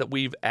guidelines that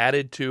we've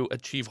added to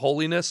achieve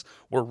holiness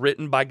were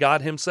written by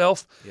God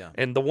himself. Yeah.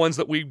 And the ones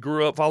that we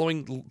grew up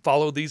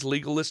follow these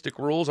legalistic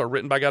rules are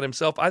written by God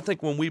himself. I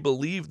think when we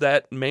believe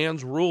that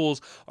man's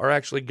rules are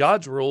actually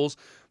God's rules,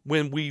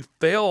 when we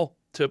fail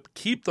to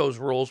keep those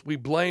rules, we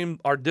blame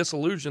our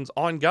disillusions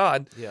on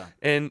God. Yeah.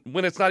 And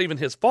when it's not even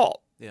his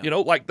fault. Yeah.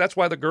 That's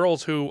why the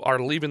girls who are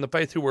leaving the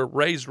faith, who were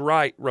raised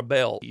right,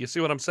 rebel. You see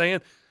what I'm saying?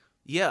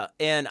 Yeah.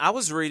 And I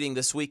was reading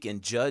this week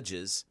in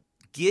Judges,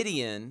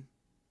 Gideon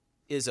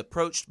is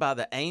approached by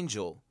the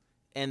angel,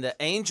 and the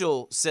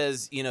angel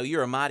says,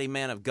 you're a mighty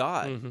man of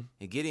God. Mm-hmm.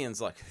 And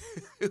Gideon's like,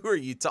 who are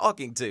you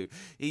talking to?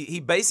 He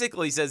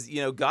basically says,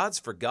 God's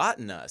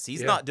forgotten us.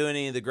 He's not doing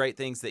any of the great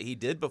things that he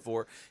did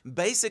before.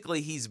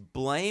 Basically, he's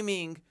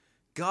blaming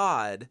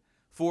God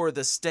for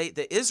the state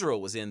that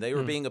Israel was in. They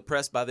were being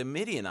oppressed by the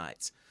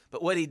Midianites.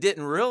 But what he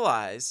didn't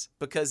realize,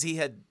 because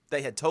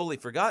they had totally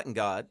forgotten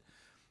God,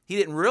 he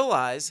didn't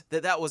realize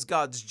that was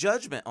God's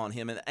judgment on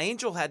him. And the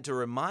angel had to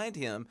remind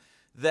him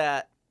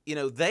that,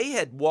 they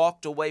had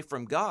walked away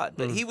from God.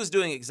 But he was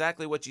doing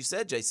exactly what you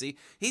said, JC.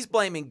 He's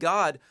blaming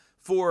God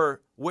for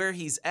where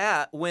he's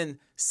at when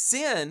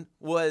sin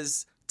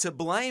was to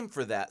blame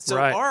for that. So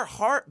our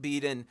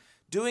heartbeat in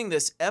doing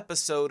this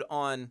episode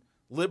on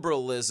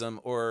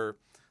liberalism or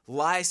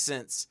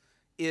license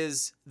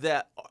is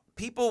that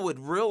people would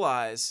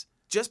realize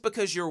just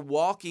because you're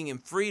walking in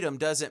freedom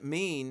doesn't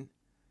mean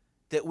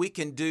that we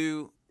can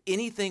do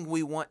anything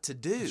we want to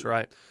do. That's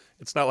right.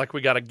 It's not like we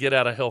got a get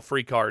out of hell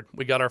free card.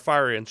 We got our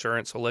fire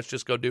insurance, so let's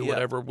just go do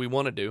whatever we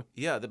want to do.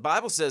 Yeah, the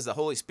Bible says the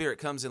Holy Spirit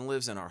comes and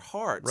lives in our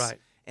hearts. Right.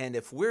 And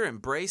if we're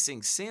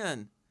embracing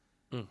sin,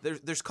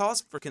 there's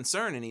cause for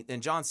concern,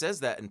 and John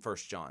says that in 1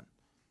 John.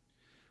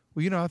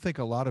 Well, I think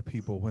a lot of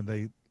people, when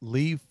they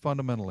leave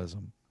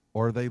fundamentalism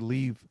or they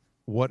leave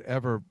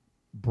whatever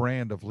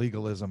brand of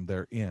legalism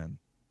they're in,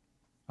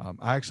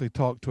 I actually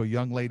talked to a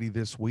young lady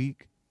this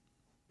week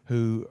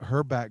who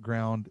her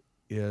background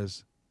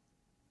is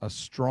a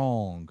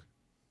strong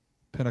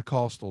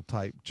Pentecostal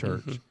type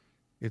church. Mm-hmm.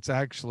 It's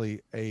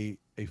actually a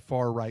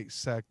far right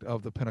sect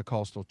of the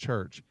Pentecostal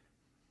church.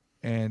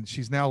 And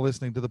she's now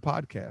listening to the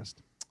podcast.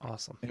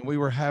 Awesome. And we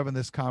were having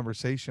this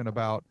conversation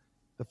about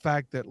the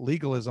fact that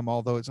legalism,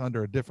 although it's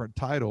under a different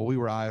title, we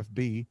were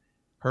IFB,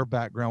 her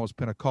background was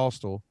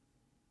Pentecostal.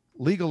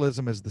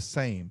 Legalism is the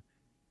same.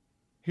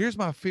 Here's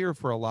my fear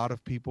for a lot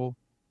of people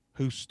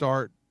who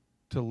start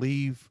to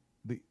leave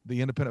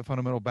the Independent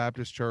Fundamental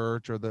Baptist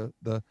Church or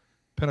the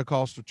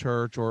Pentecostal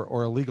church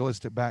or a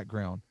legalistic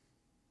background.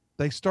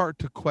 They start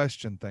to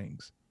question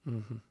things.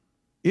 Mm-hmm.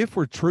 If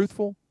we're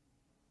truthful,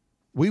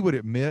 we would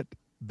admit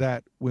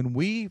that when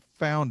we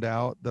found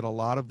out that a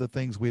lot of the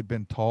things we had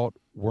been taught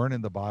weren't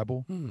in the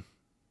Bible,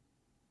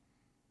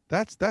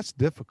 that's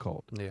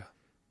difficult. Yeah.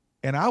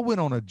 And I went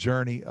on a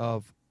journey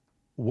of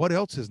what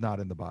else is not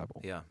in the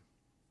Bible? Yeah.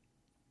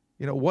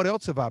 What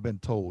else have I been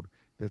told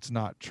that's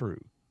not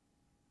true?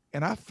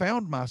 And I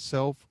found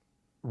myself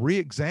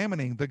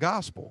re-examining the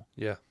gospel.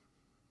 Yeah.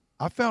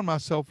 I found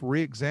myself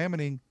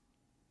re-examining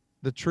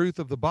the truth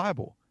of the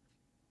Bible.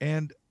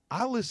 And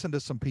I listened to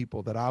some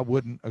people that I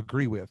wouldn't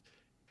agree with.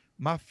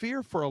 My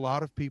fear for a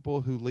lot of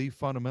people who leave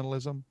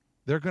fundamentalism,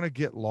 they're going to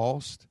get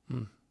lost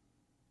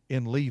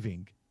in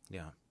leaving.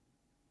 Yeah.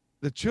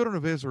 The children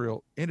of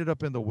Israel ended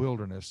up in the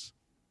wilderness,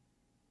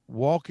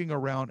 walking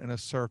around in a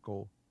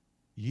circle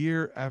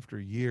year after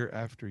year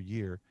after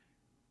year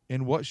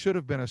in what should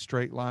have been a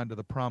straight line to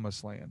the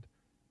promised land.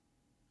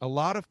 A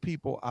lot of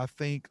people, I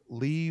think,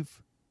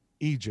 leave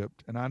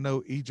Egypt, and I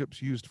know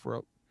Egypt's used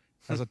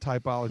as a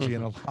typology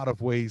in a lot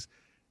of ways,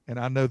 and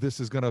I know this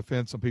is going to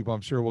offend some people.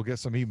 I'm sure we'll get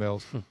some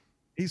emails.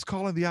 He's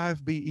calling the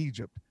IFB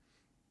Egypt.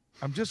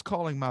 I'm just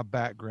calling my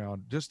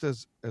background, just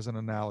as an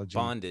analogy.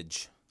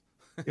 Bondage.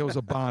 It was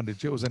a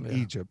bondage. It was an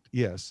Egypt,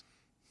 yes.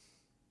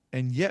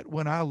 And yet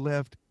when I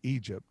left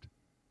Egypt,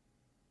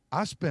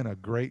 I spent a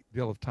great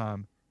deal of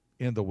time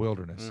in the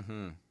wilderness.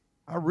 Mm-hmm.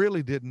 I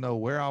really didn't know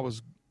where I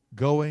was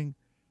going.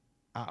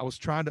 I was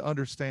trying to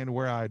understand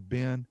where I had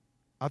been.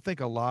 I think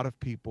a lot of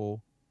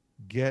people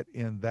get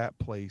in that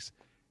place.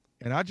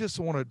 And I just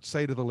want to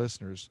say to the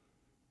listeners,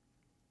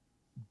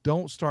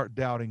 don't start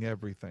doubting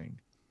everything.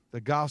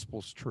 The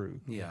gospel's true.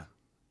 Yeah.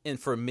 And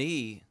for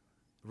me,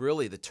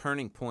 really the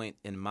turning point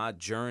in my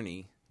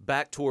journey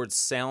back towards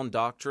sound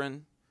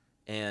doctrine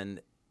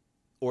and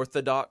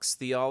orthodox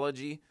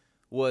theology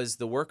was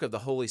the work of the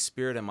Holy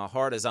Spirit in my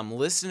heart as I'm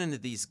listening to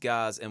these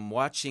guys and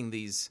watching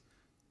these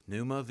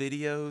Pneuma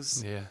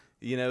videos. Yeah.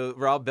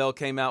 Rob Bell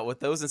came out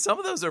with those, and some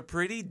of those are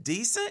pretty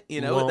decent.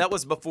 Lump. That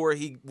was before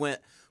he went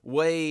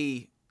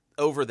way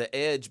over the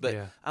edge. But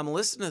Yeah. I'm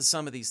listening to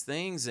some of these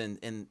things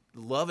and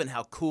loving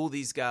how cool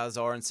these guys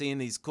are and seeing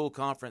these cool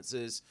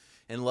conferences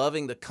and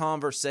loving the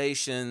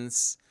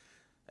conversations,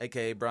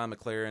 a.k.a. Brian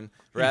McLaren,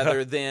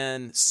 rather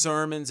than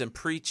sermons and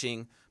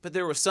preaching. But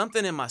there was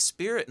something in my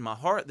spirit and my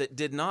heart that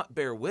did not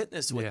bear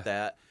witness with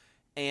that.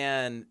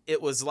 And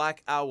it was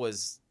like I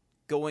was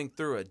going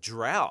through a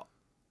drought.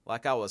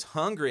 Like I was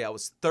hungry. I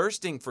was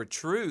thirsting for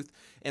truth.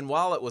 And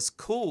while it was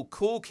cool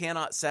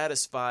cannot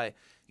satisfy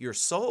your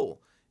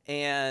soul.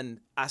 And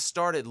I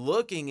started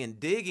looking and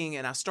digging,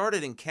 and I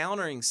started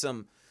encountering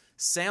some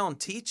sound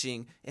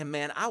teaching. And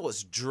man, I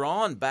was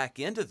drawn back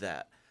into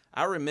that.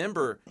 I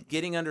remember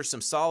getting under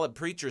some solid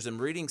preachers and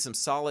reading some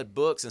solid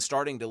books and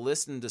starting to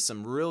listen to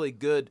some really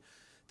good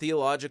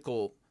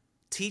theological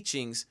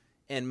teachings.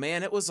 And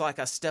man, it was like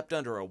I stepped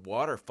under a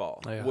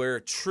waterfall where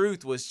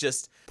truth was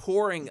just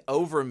pouring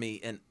over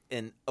me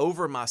and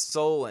over my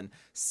soul and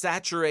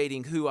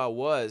saturating who I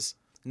was,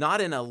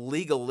 not in a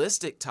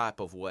legalistic type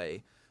of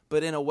way,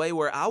 but in a way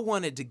where I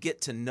wanted to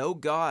get to know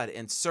God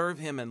and serve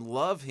Him and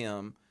love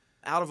Him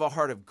out of a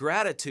heart of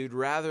gratitude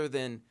rather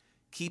than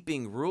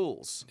keeping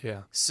rules.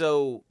 Yeah.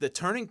 So the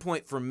turning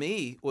point for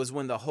me was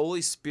when the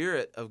Holy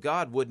Spirit of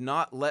God would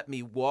not let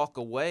me walk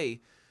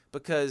away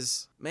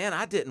because, man,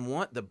 I didn't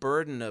want the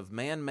burden of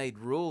man-made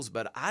rules,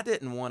 but I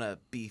didn't want to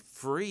be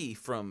free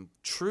from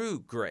true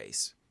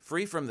grace,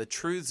 free from the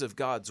truths of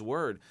God's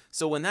Word.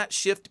 So when that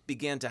shift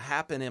began to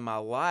happen in my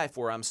life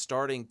where I'm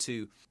starting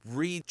to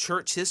read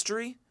church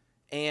history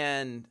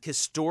and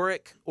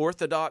historic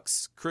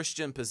Orthodox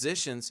Christian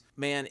positions,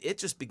 man, it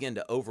just began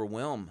to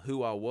overwhelm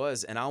who I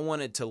was, and I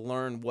wanted to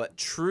learn what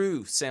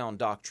true sound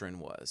doctrine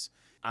was.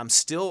 I'm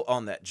still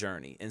on that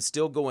journey and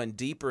still going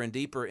deeper and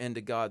deeper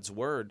into God's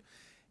Word.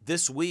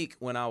 This week,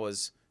 when I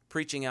was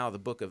preaching out of the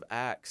book of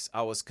Acts,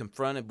 I was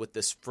confronted with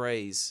this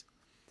phrase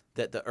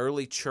that the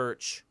early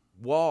church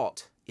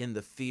walked in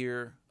the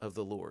fear of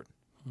the Lord.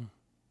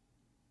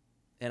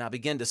 And I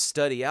began to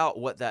study out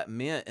what that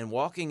meant. And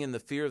walking in the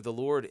fear of the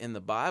Lord in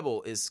the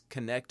Bible is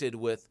connected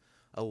with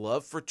a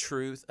love for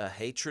truth, a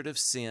hatred of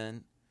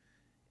sin,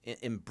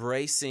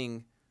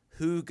 embracing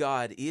who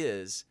God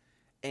is.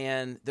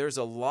 And there's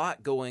a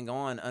lot going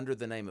on under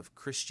the name of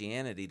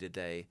Christianity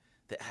today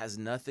that has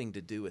nothing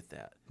to do with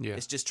that. Yeah.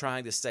 It's just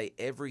trying to say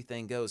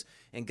everything goes.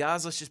 And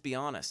guys, let's just be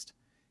honest.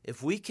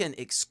 If we can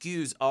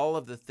excuse all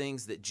of the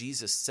things that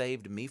Jesus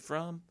saved me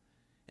from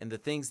and the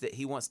things that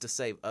he wants to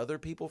save other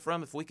people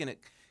from, if we can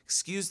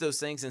excuse those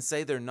things and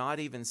say they're not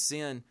even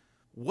sin,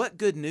 what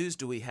good news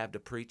do we have to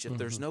preach if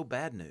there's no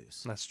bad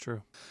news? That's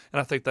true. And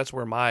I think that's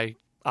where my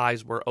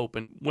eyes were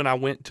open when I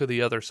went to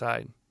the other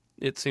side.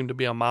 It seemed to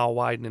be a mile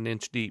wide and an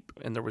inch deep,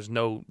 and there was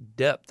no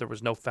depth. There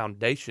was no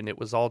foundation. It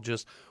was all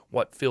just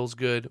what feels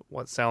good,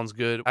 what sounds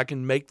good. I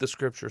can make the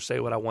scripture say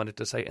what I want it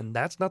to say, and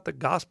that's not the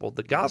gospel.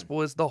 The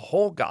gospel is the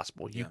whole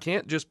gospel. You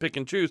can't just pick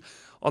and choose.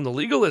 On the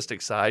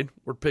legalistic side,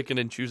 we're picking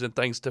and choosing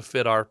things to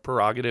fit our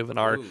prerogative and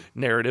our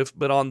narrative.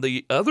 But on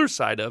the other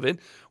side of it,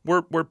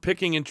 we're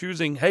picking and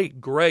choosing, hey,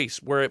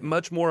 grace, where it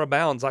much more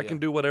abounds. I can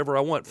do whatever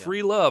I want.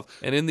 Free love.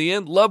 And in the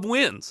end, love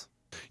wins.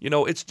 You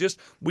know, it's just,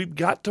 we've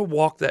got to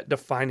walk that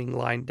defining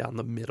line down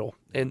the middle.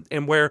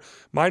 And where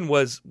mine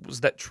was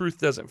that truth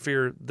doesn't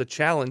fear the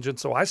challenge. And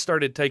so I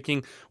started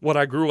taking what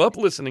I grew up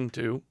listening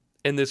to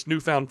and this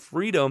newfound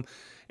freedom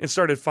and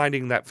started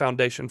finding that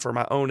foundation for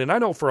my own. And I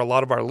know for a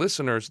lot of our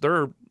listeners,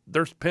 their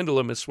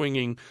pendulum is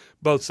swinging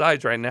both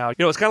sides right now. You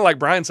know, it's kind of like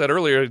Brian said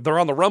earlier, they're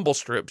on the rumble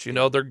strips, you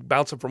know, they're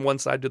bouncing from one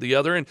side to the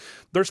other. And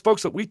there's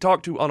folks that we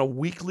talk to on a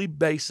weekly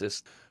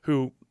basis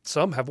who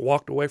some have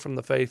walked away from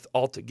the faith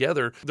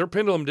altogether. Their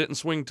pendulum didn't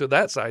swing to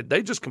that side.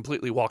 They just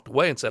completely walked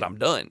away and said, I'm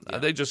done.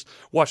 They just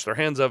washed their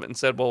hands of it and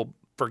said, well,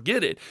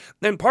 forget it.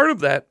 And part of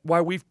that,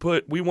 why we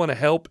want to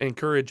help,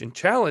 encourage, and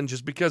challenge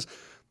is because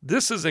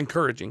this is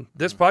encouraging.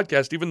 This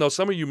podcast, even though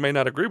some of you may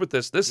not agree with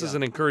this is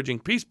an encouraging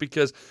piece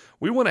because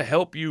we want to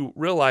help you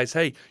realize,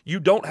 hey, you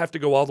don't have to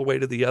go all the way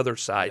to the other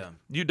side.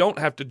 You don't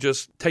have to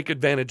just take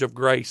advantage of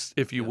grace,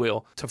 if you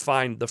will, to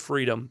find the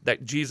freedom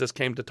that Jesus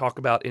came to talk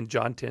about in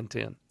John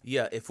 10:10.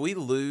 Yeah, if we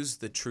lose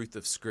the truth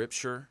of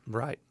Scripture,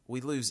 right,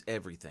 we lose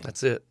everything.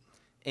 That's it.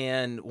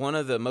 And one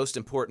of the most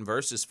important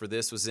verses for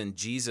this was in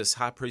Jesus'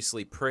 high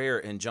priestly prayer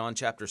in John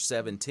chapter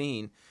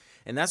 17.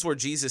 And that's where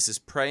Jesus is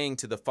praying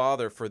to the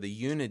Father for the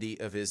unity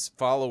of his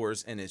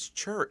followers and his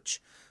church.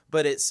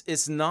 But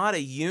it's not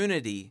a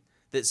unity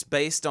that's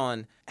based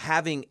on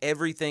having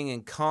everything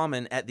in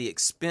common at the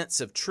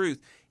expense of truth.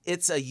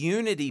 It's a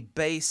unity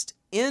based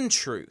in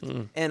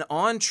truth and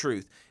on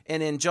truth.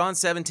 And in John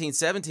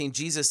 17:17,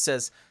 Jesus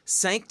says,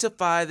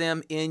 sanctify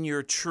them in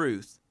your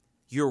truth.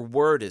 Your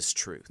word is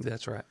truth.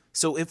 That's right.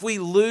 So if we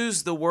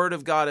lose the word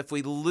of God, if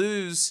we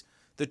lose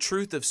the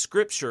truth of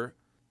Scripture,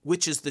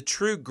 which is the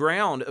true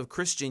ground of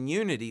Christian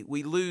unity,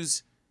 we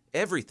lose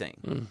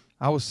everything.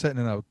 I was sitting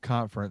in a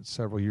conference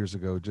several years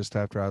ago, just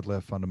after I'd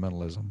left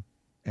fundamentalism,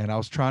 and I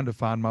was trying to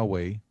find my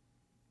way.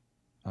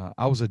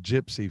 I was a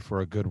gypsy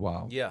for a good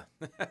while. Yeah,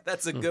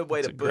 that's a good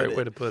way to put it. That's a great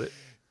way to put it.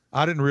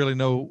 I didn't really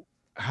know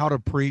how to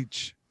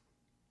preach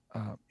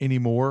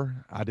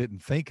anymore. I didn't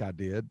think I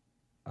did.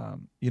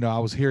 I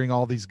was hearing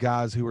all these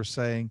guys who were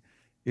saying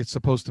it's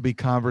supposed to be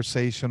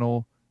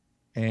conversational,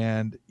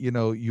 and,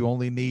 you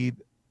only need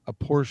a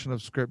portion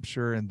of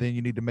Scripture, and then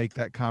you need to make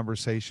that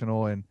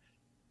conversational.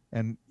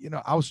 And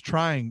I was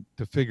trying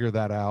to figure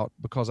that out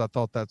because I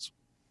thought that's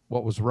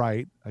what was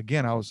right.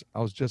 Again, I was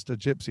just a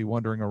gypsy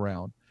wandering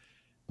around.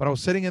 But I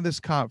was sitting in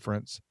this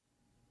conference,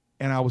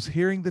 and I was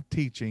hearing the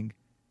teaching,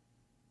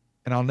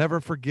 and I'll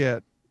never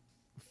forget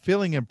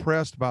feeling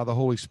impressed by the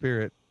Holy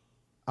Spirit.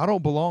 I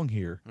don't belong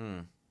here.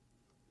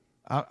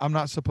 I'm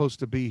not supposed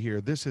to be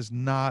here. This is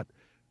not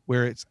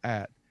where it's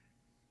at.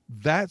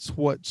 That's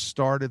what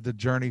started the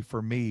journey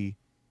for me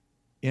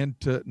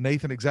into,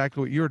 Nathan,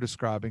 exactly what you're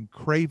describing,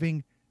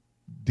 craving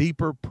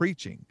deeper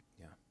preaching.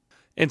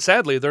 And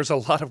sadly, there's a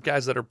lot of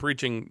guys that are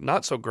preaching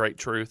not so great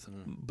truth,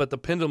 but the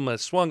pendulum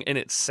has swung and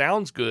it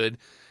sounds good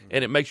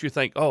and it makes you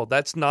think, oh,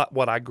 that's not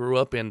what I grew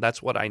up in.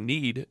 That's what I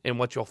need. And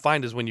what you'll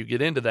find is when you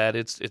get into that,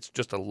 it's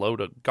just a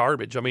load of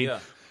garbage. I mean,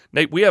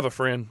 Nate, we have a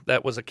friend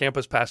that was a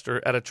campus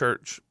pastor at a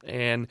church,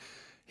 and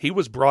he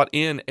was brought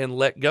in and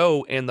let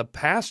go, and the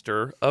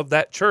pastor of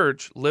that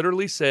church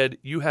literally said,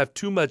 you have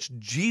too much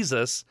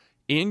Jesus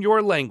in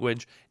your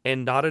language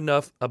and not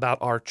enough about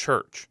our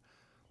church.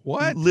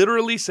 What?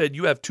 Literally said,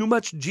 you have too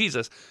much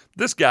Jesus.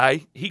 This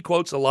guy, he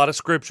quotes a lot of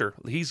Scripture.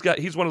 He's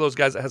one of those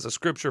guys that has a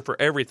Scripture for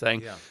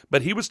everything.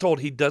 But he was told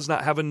he does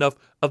not have enough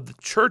of the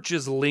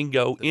church's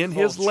lingo in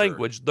his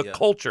language, the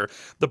culture.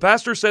 The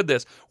pastor said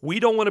this, we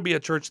don't want to be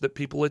a church that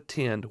people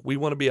attend. We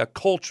want to be a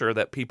culture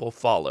that people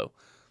follow.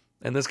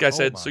 And this guy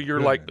said, so you're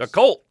like a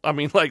cult. I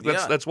mean, like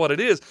that's what it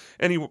is.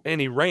 And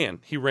he ran.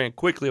 He ran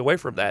quickly away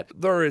from that.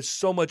 There is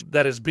so much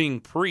that is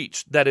being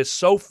preached that is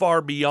so far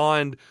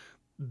beyond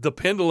the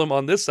pendulum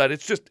on this side,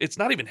 it's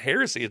not even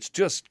heresy. It's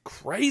just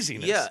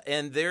craziness. Yeah,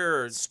 and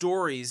there are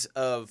stories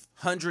of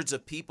hundreds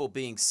of people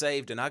being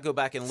saved, and I go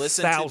back and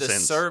listen Thousands. to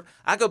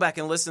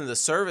the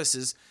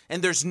services,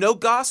 and there's no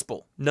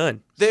gospel.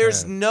 None.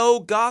 There's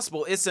no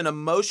gospel. It's an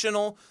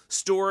emotional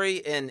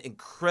story and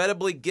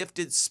incredibly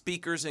gifted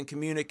speakers and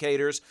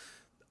communicators.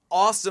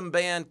 Awesome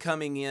band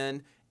coming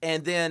in,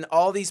 and then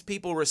all these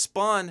people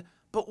respond.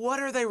 But what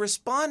are they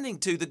responding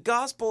to? The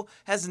gospel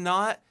has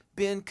not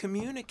been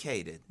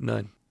communicated.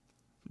 None.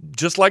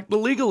 Just like the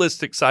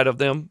legalistic side of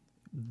them,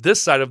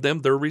 this side of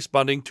them, they're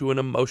responding to an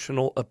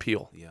emotional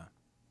appeal. Yeah.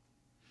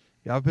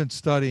 Yeah, I've been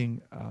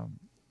studying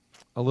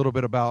a little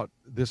bit about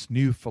this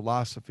new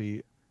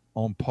philosophy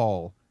on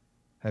Paul.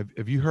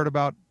 Have you heard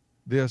about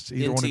this?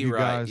 Either one of you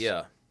Wright, guys?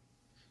 yeah.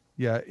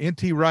 Yeah,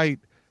 N.T. Wright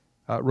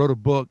wrote a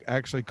book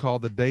actually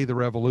called "The Day the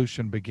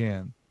Revolution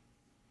Began."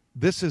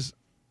 This is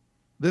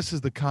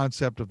the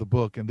concept of the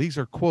book, and these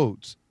are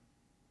quotes.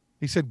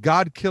 He said,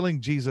 God killing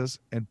Jesus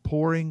and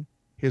pouring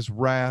his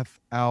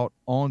wrath out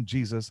on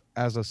Jesus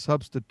as a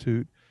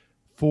substitute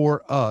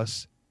for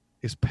us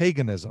is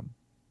paganism.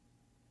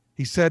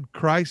 He said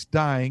Christ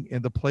dying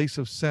in the place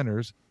of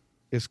sinners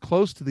is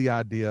close to the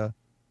idea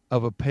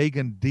of a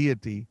pagan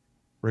deity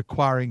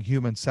requiring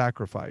human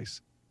sacrifice.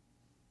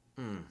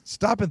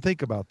 Stop and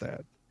think about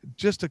that.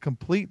 Just a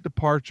complete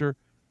departure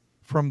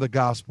from the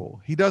gospel.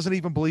 He doesn't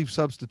even believe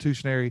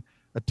substitutionary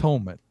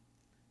atonement.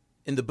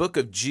 In the book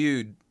of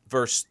Jude,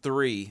 verse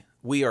 3,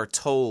 we are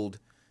told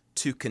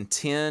to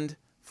contend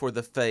for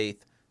the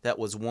faith that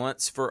was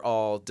once for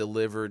all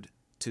delivered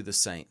to the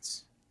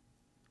saints.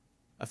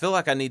 I feel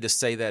like I need to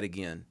say that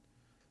again.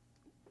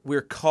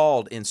 We're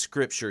called in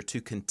Scripture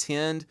to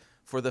contend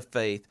for the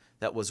faith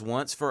that was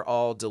once for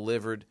all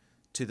delivered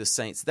to the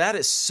saints. That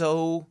is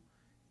so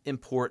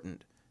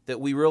important,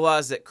 that we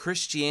realize that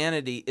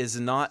Christianity is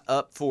not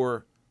up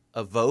for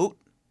a vote.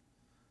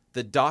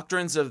 The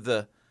doctrines of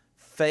the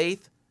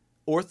faith,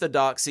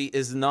 orthodoxy,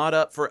 is not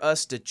up for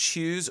us to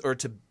choose or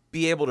to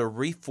be able to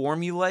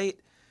reformulate.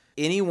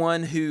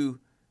 Anyone who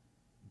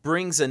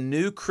brings a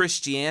new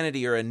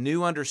Christianity or a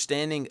new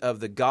understanding of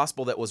the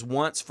gospel that was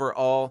once for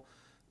all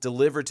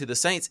delivered to the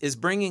saints is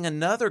bringing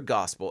another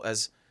gospel,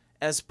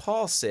 as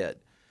Paul said.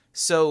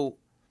 So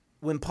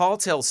when Paul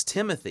tells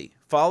Timothy,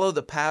 follow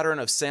the pattern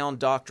of sound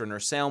doctrine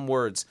or sound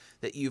words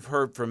that you've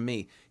heard from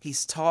me,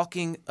 he's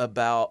talking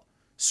about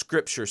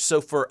Scripture.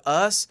 So for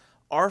us,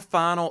 our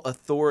final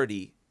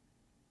authority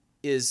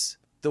is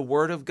the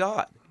Word of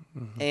God.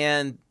 Mm-hmm.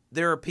 And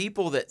there are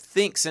people that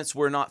think, since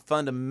we're not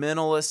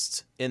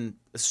fundamentalists in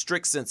the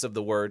strict sense of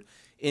the word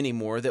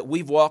anymore, that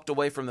we've walked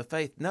away from the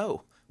faith.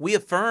 No, we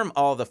affirm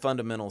all the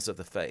fundamentals of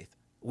the faith.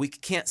 We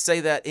can't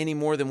say that any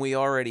more than we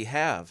already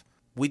have.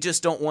 We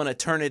just don't want to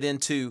turn it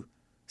into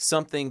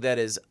something that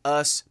is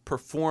us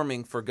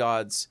performing for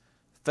God's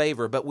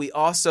favor. But we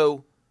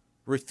also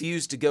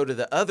refuse to go to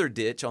the other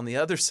ditch on the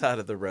other side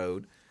of the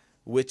road,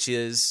 which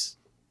is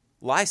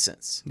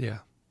license. Yeah.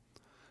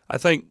 I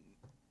think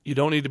you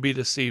don't need to be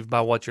deceived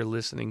by what you're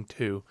listening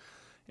to.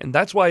 And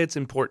that's why it's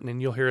important,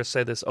 and you'll hear us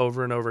say this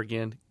over and over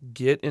again,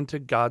 get into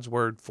God's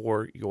Word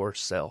for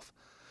yourself.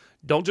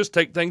 Don't just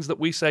take things that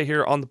we say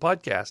here on the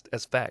podcast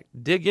as fact.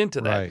 Dig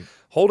into that. Right.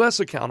 Hold us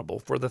accountable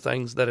for the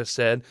things that are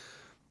said,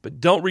 but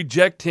don't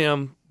reject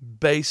him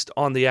based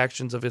on the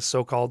actions of his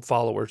so-called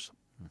followers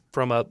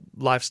from a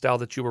lifestyle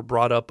that you were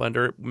brought up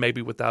under,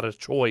 maybe without a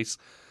choice.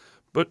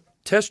 But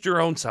test your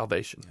own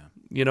salvation,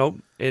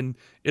 and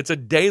it's a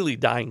daily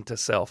dying to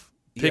self,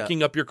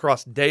 picking up your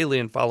cross daily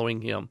and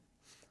following him.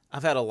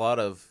 I've had a lot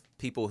of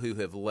people who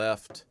have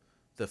left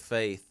the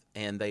faith,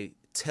 and they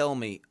tell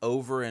me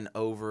over and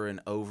over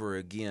and over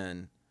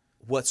again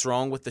what's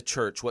wrong with the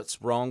church,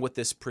 what's wrong with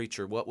this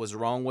preacher, what was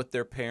wrong with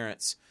their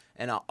parents.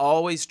 And I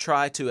always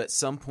try to, at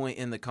some point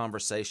in the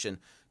conversation,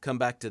 come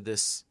back to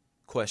this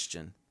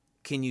question.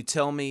 Can you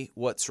tell me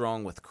what's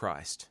wrong with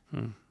Christ?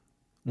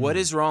 What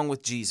is wrong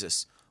with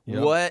Jesus?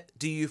 Yep. What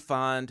do you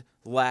find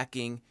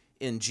lacking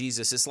in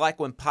Jesus? It's like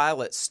when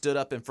Pilate stood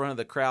up in front of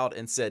the crowd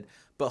and said,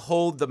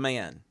 "Behold the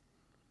man."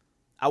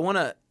 I want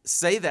to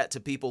say that to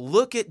people.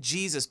 Look at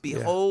Jesus.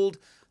 Behold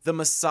the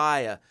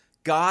Messiah,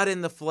 God in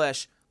the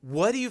flesh.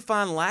 What do you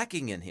find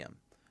lacking in him?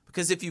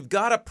 Because if you've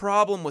got a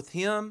problem with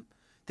him,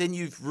 then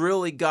you've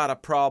really got a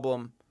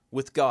problem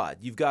with God.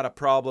 You've got a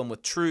problem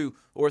with true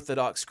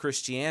Orthodox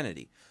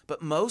Christianity.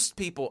 But most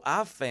people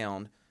I've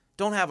found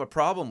don't have a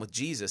problem with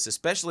Jesus,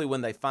 especially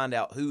when they find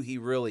out who he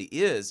really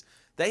is.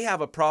 They have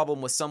a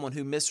problem with someone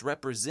who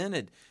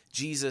misrepresented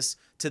Jesus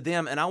to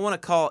them. And I want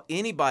to call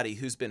anybody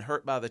who's been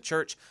hurt by the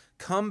church,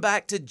 come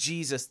back to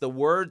Jesus, the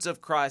words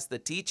of Christ, the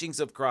teachings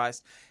of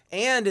Christ,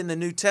 and in the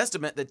New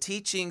Testament, the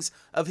teachings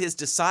of his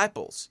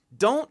disciples.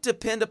 Don't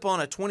depend upon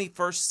a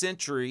 21st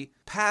century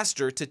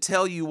pastor to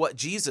tell you what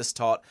Jesus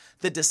taught.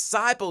 The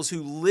disciples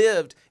who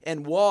lived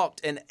and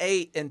walked and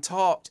ate and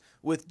talked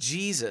with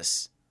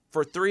Jesus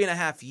for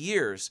 3.5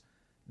 years,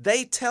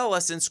 they tell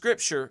us in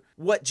Scripture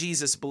what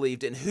Jesus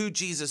believed and who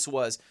Jesus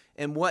was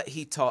and what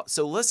he taught.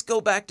 So let's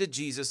go back to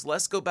Jesus.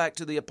 Let's go back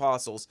to the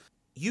apostles.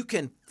 you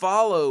can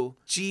follow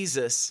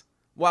Jesus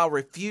while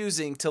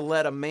refusing to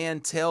let a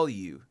man tell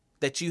you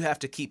that you have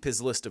to keep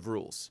his list of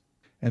rules.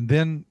 And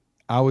then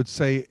I would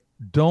say,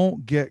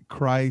 don't get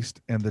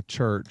Christ and the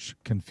church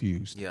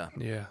confused. Yeah.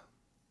 Yeah.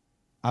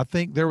 I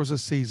think there was a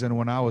season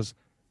when I was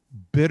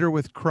bitter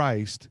with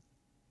Christ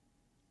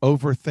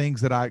over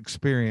things that I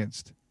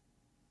experienced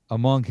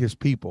among his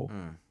people.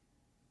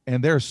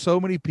 And there are so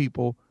many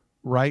people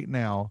right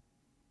now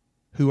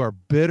who are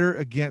bitter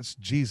against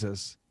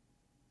Jesus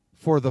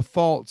for the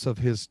faults of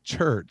his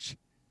church.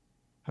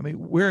 I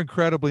mean, we're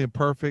incredibly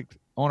imperfect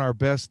on our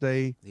best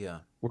day. Yeah.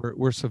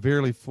 We're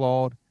severely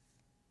flawed.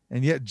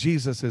 And yet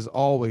Jesus is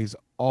always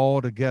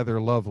altogether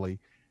lovely.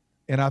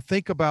 And I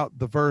think about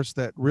the verse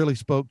that really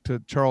spoke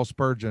to Charles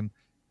Spurgeon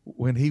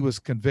when he was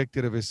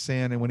convicted of his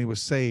sin and when he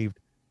was saved,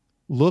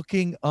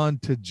 looking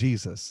unto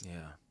Jesus,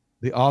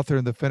 the author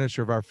and the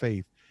finisher of our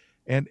faith.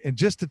 And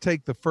just to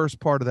take the first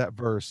part of that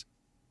verse,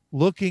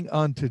 looking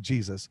unto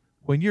Jesus.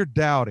 When you're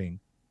doubting,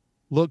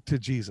 look to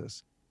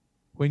Jesus.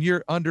 When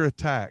you're under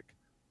attack,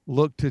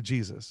 look to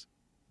Jesus.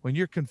 When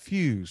you're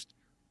confused,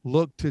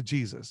 look to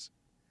Jesus.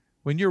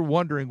 When you're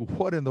wondering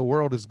what in the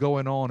world is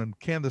going on and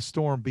can the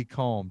storm be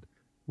calmed,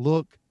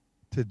 look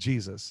to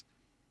Jesus.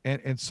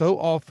 And so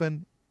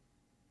often,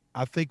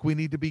 I think we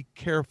need to be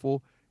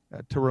careful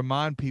to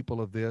remind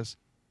people of this,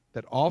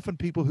 that often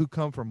people who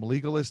come from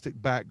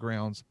legalistic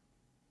backgrounds,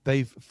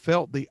 they've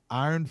felt the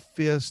iron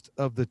fist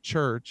of the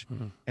church,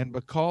 and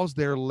because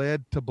they're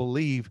led to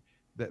believe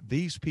that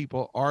these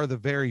people are the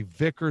very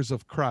vicars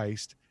of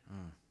Christ,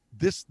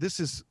 this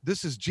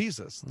is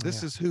Jesus.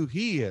 This is who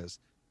he is.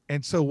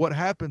 And so what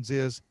happens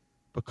is,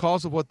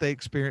 because of what they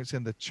experience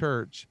in the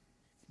church,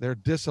 they're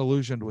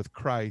disillusioned with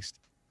Christ.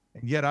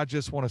 And yet I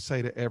just want to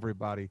say to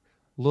everybody,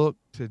 look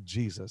to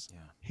Jesus.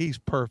 He's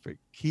perfect.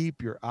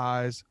 Keep your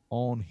eyes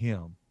on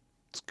him.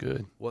 It's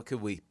good. What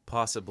could we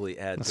possibly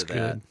add to that?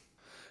 Good.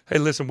 Hey,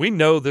 listen, we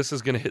know this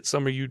is going to hit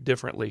some of you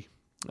differently.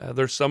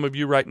 There's some of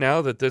you right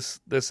now that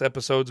this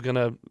episode's going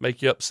to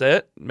make you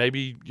upset.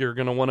 Maybe you're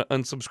going to want to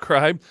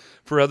unsubscribe.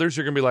 For others,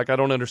 you're going to be like, I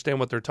don't understand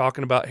what they're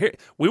talking about. Here,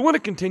 we want to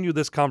continue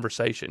this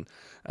conversation.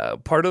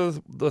 Part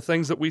of the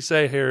things that we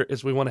say here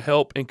is we want to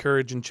help,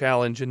 encourage, and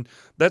challenge. And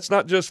that's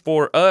not just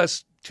for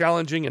us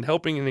challenging and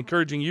helping and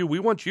encouraging you. We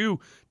want you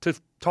to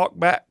talk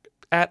back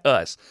at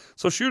us.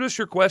 So shoot us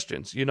your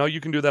questions.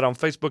 You can do that on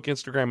Facebook,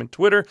 Instagram, and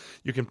Twitter.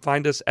 You can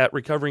find us at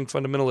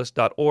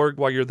recoveringfundamentalist.org.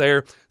 While you're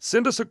there,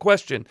 send us a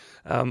question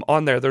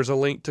on there. There's a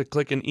link to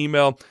click an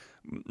email.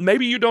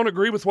 Maybe you don't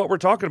agree with what we're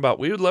talking about.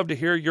 We would love to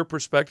hear your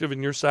perspective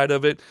and your side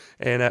of it.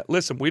 And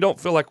listen, we don't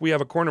feel like we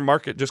have a corner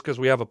market just because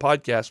we have a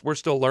podcast. We're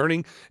still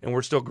learning and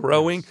we're still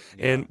growing,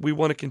 and we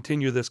want to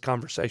continue this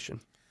conversation.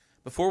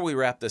 Before we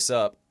wrap this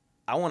up,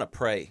 I want to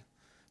pray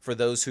for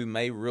those who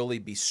may really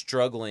be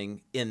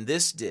struggling in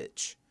this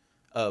ditch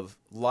of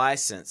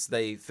license.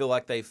 They feel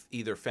like they've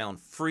either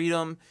found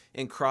freedom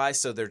in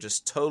Christ, so they're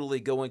just totally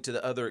going to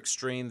the other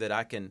extreme that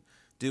I can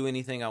do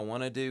anything I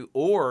want to do,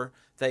 or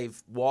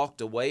they've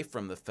walked away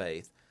from the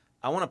faith.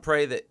 I want to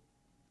pray that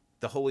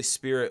the Holy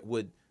Spirit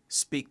would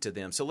speak to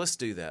them. So let's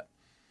do that.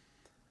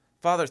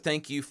 Father,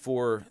 thank you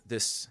for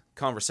this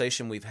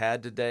conversation we've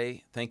had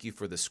today. Thank you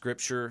for the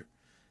scripture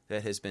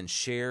that has been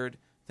shared.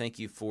 Thank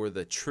you for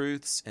the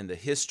truths and the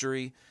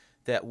history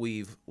that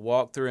we've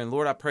walked through. And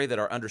Lord, I pray that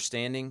our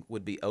understanding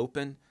would be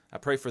open. I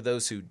pray for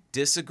those who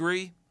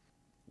disagree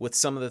with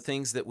some of the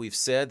things that we've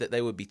said, that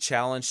they would be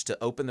challenged to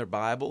open their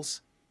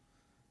Bibles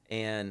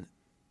and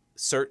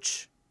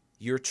search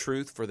your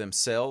truth for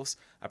themselves.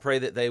 I pray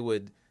that they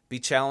would be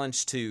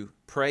challenged to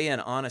pray an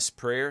honest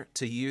prayer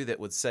to you that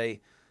would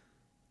say,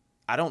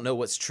 I don't know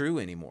what's true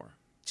anymore.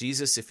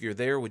 Jesus, if you're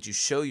there, would you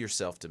show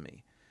yourself to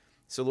me?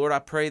 So, Lord, I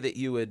pray that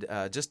you would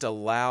just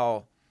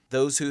allow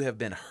those who have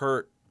been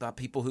hurt by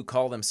people who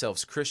call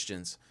themselves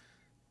Christians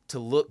to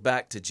look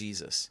back to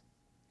Jesus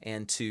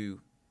and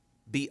to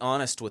be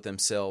honest with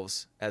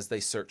themselves as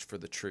they search for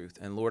the truth.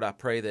 And, Lord, I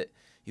pray that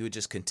you would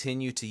just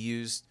continue to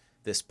use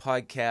this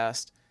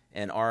podcast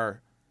and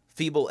our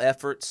feeble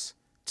efforts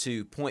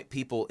to point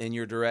people in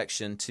your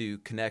direction to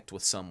connect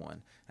with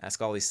someone. I ask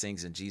all these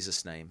things in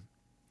Jesus' name.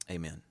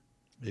 Amen.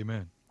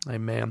 Amen.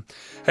 Amen.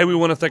 Hey, we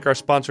want to thank our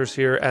sponsors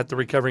here at the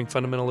Recovering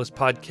Fundamentalist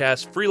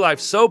Podcast, Free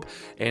Life Soap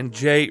and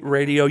J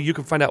Radio. You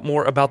can find out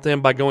more about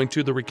them by going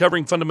to the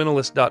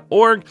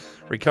recoveringfundamentalist.org,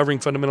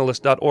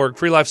 recoveringfundamentalist.org.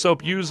 Free Life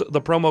Soap, use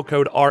the promo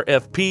code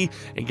RFP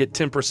and get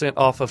 10%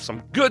 off of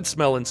some good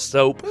smelling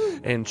soap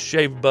and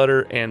shave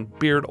butter and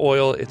beard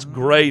oil. It's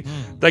great.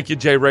 Thank you,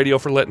 J Radio,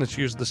 for letting us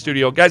use the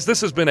studio. Guys,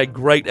 this has been a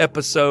great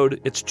episode.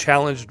 It's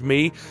challenged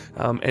me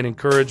and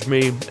encouraged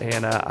me,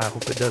 and I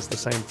hope it does the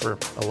same for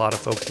a lot of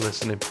folks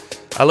listening.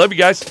 I love you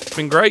guys. It's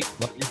been great.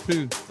 Love you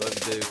too. Love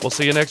you, dude. We'll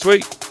see you next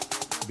week.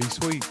 Be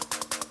sweet.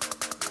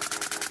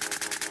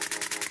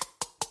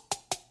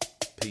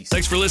 Peace.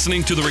 Thanks for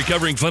listening to the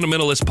Recovering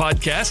Fundamentalist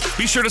podcast.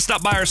 Be sure to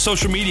stop by our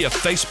social media,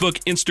 Facebook,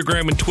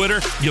 Instagram, and Twitter.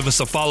 Give us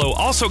a follow.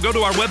 Also, go to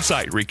our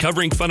website,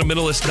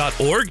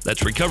 recoveringfundamentalist.org.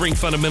 That's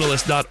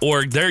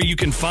recoveringfundamentalist.org. There you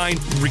can find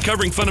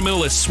Recovering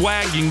Fundamentalist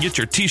swag. You can get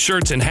your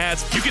t-shirts and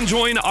hats. You can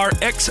join our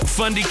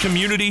ex-Fundy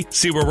community,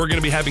 see where we're going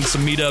to be having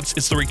some meetups.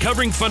 It's the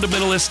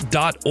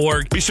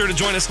recoveringfundamentalist.org. Be sure to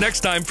join us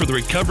next time for the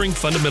Recovering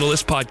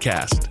Fundamentalist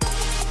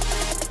podcast.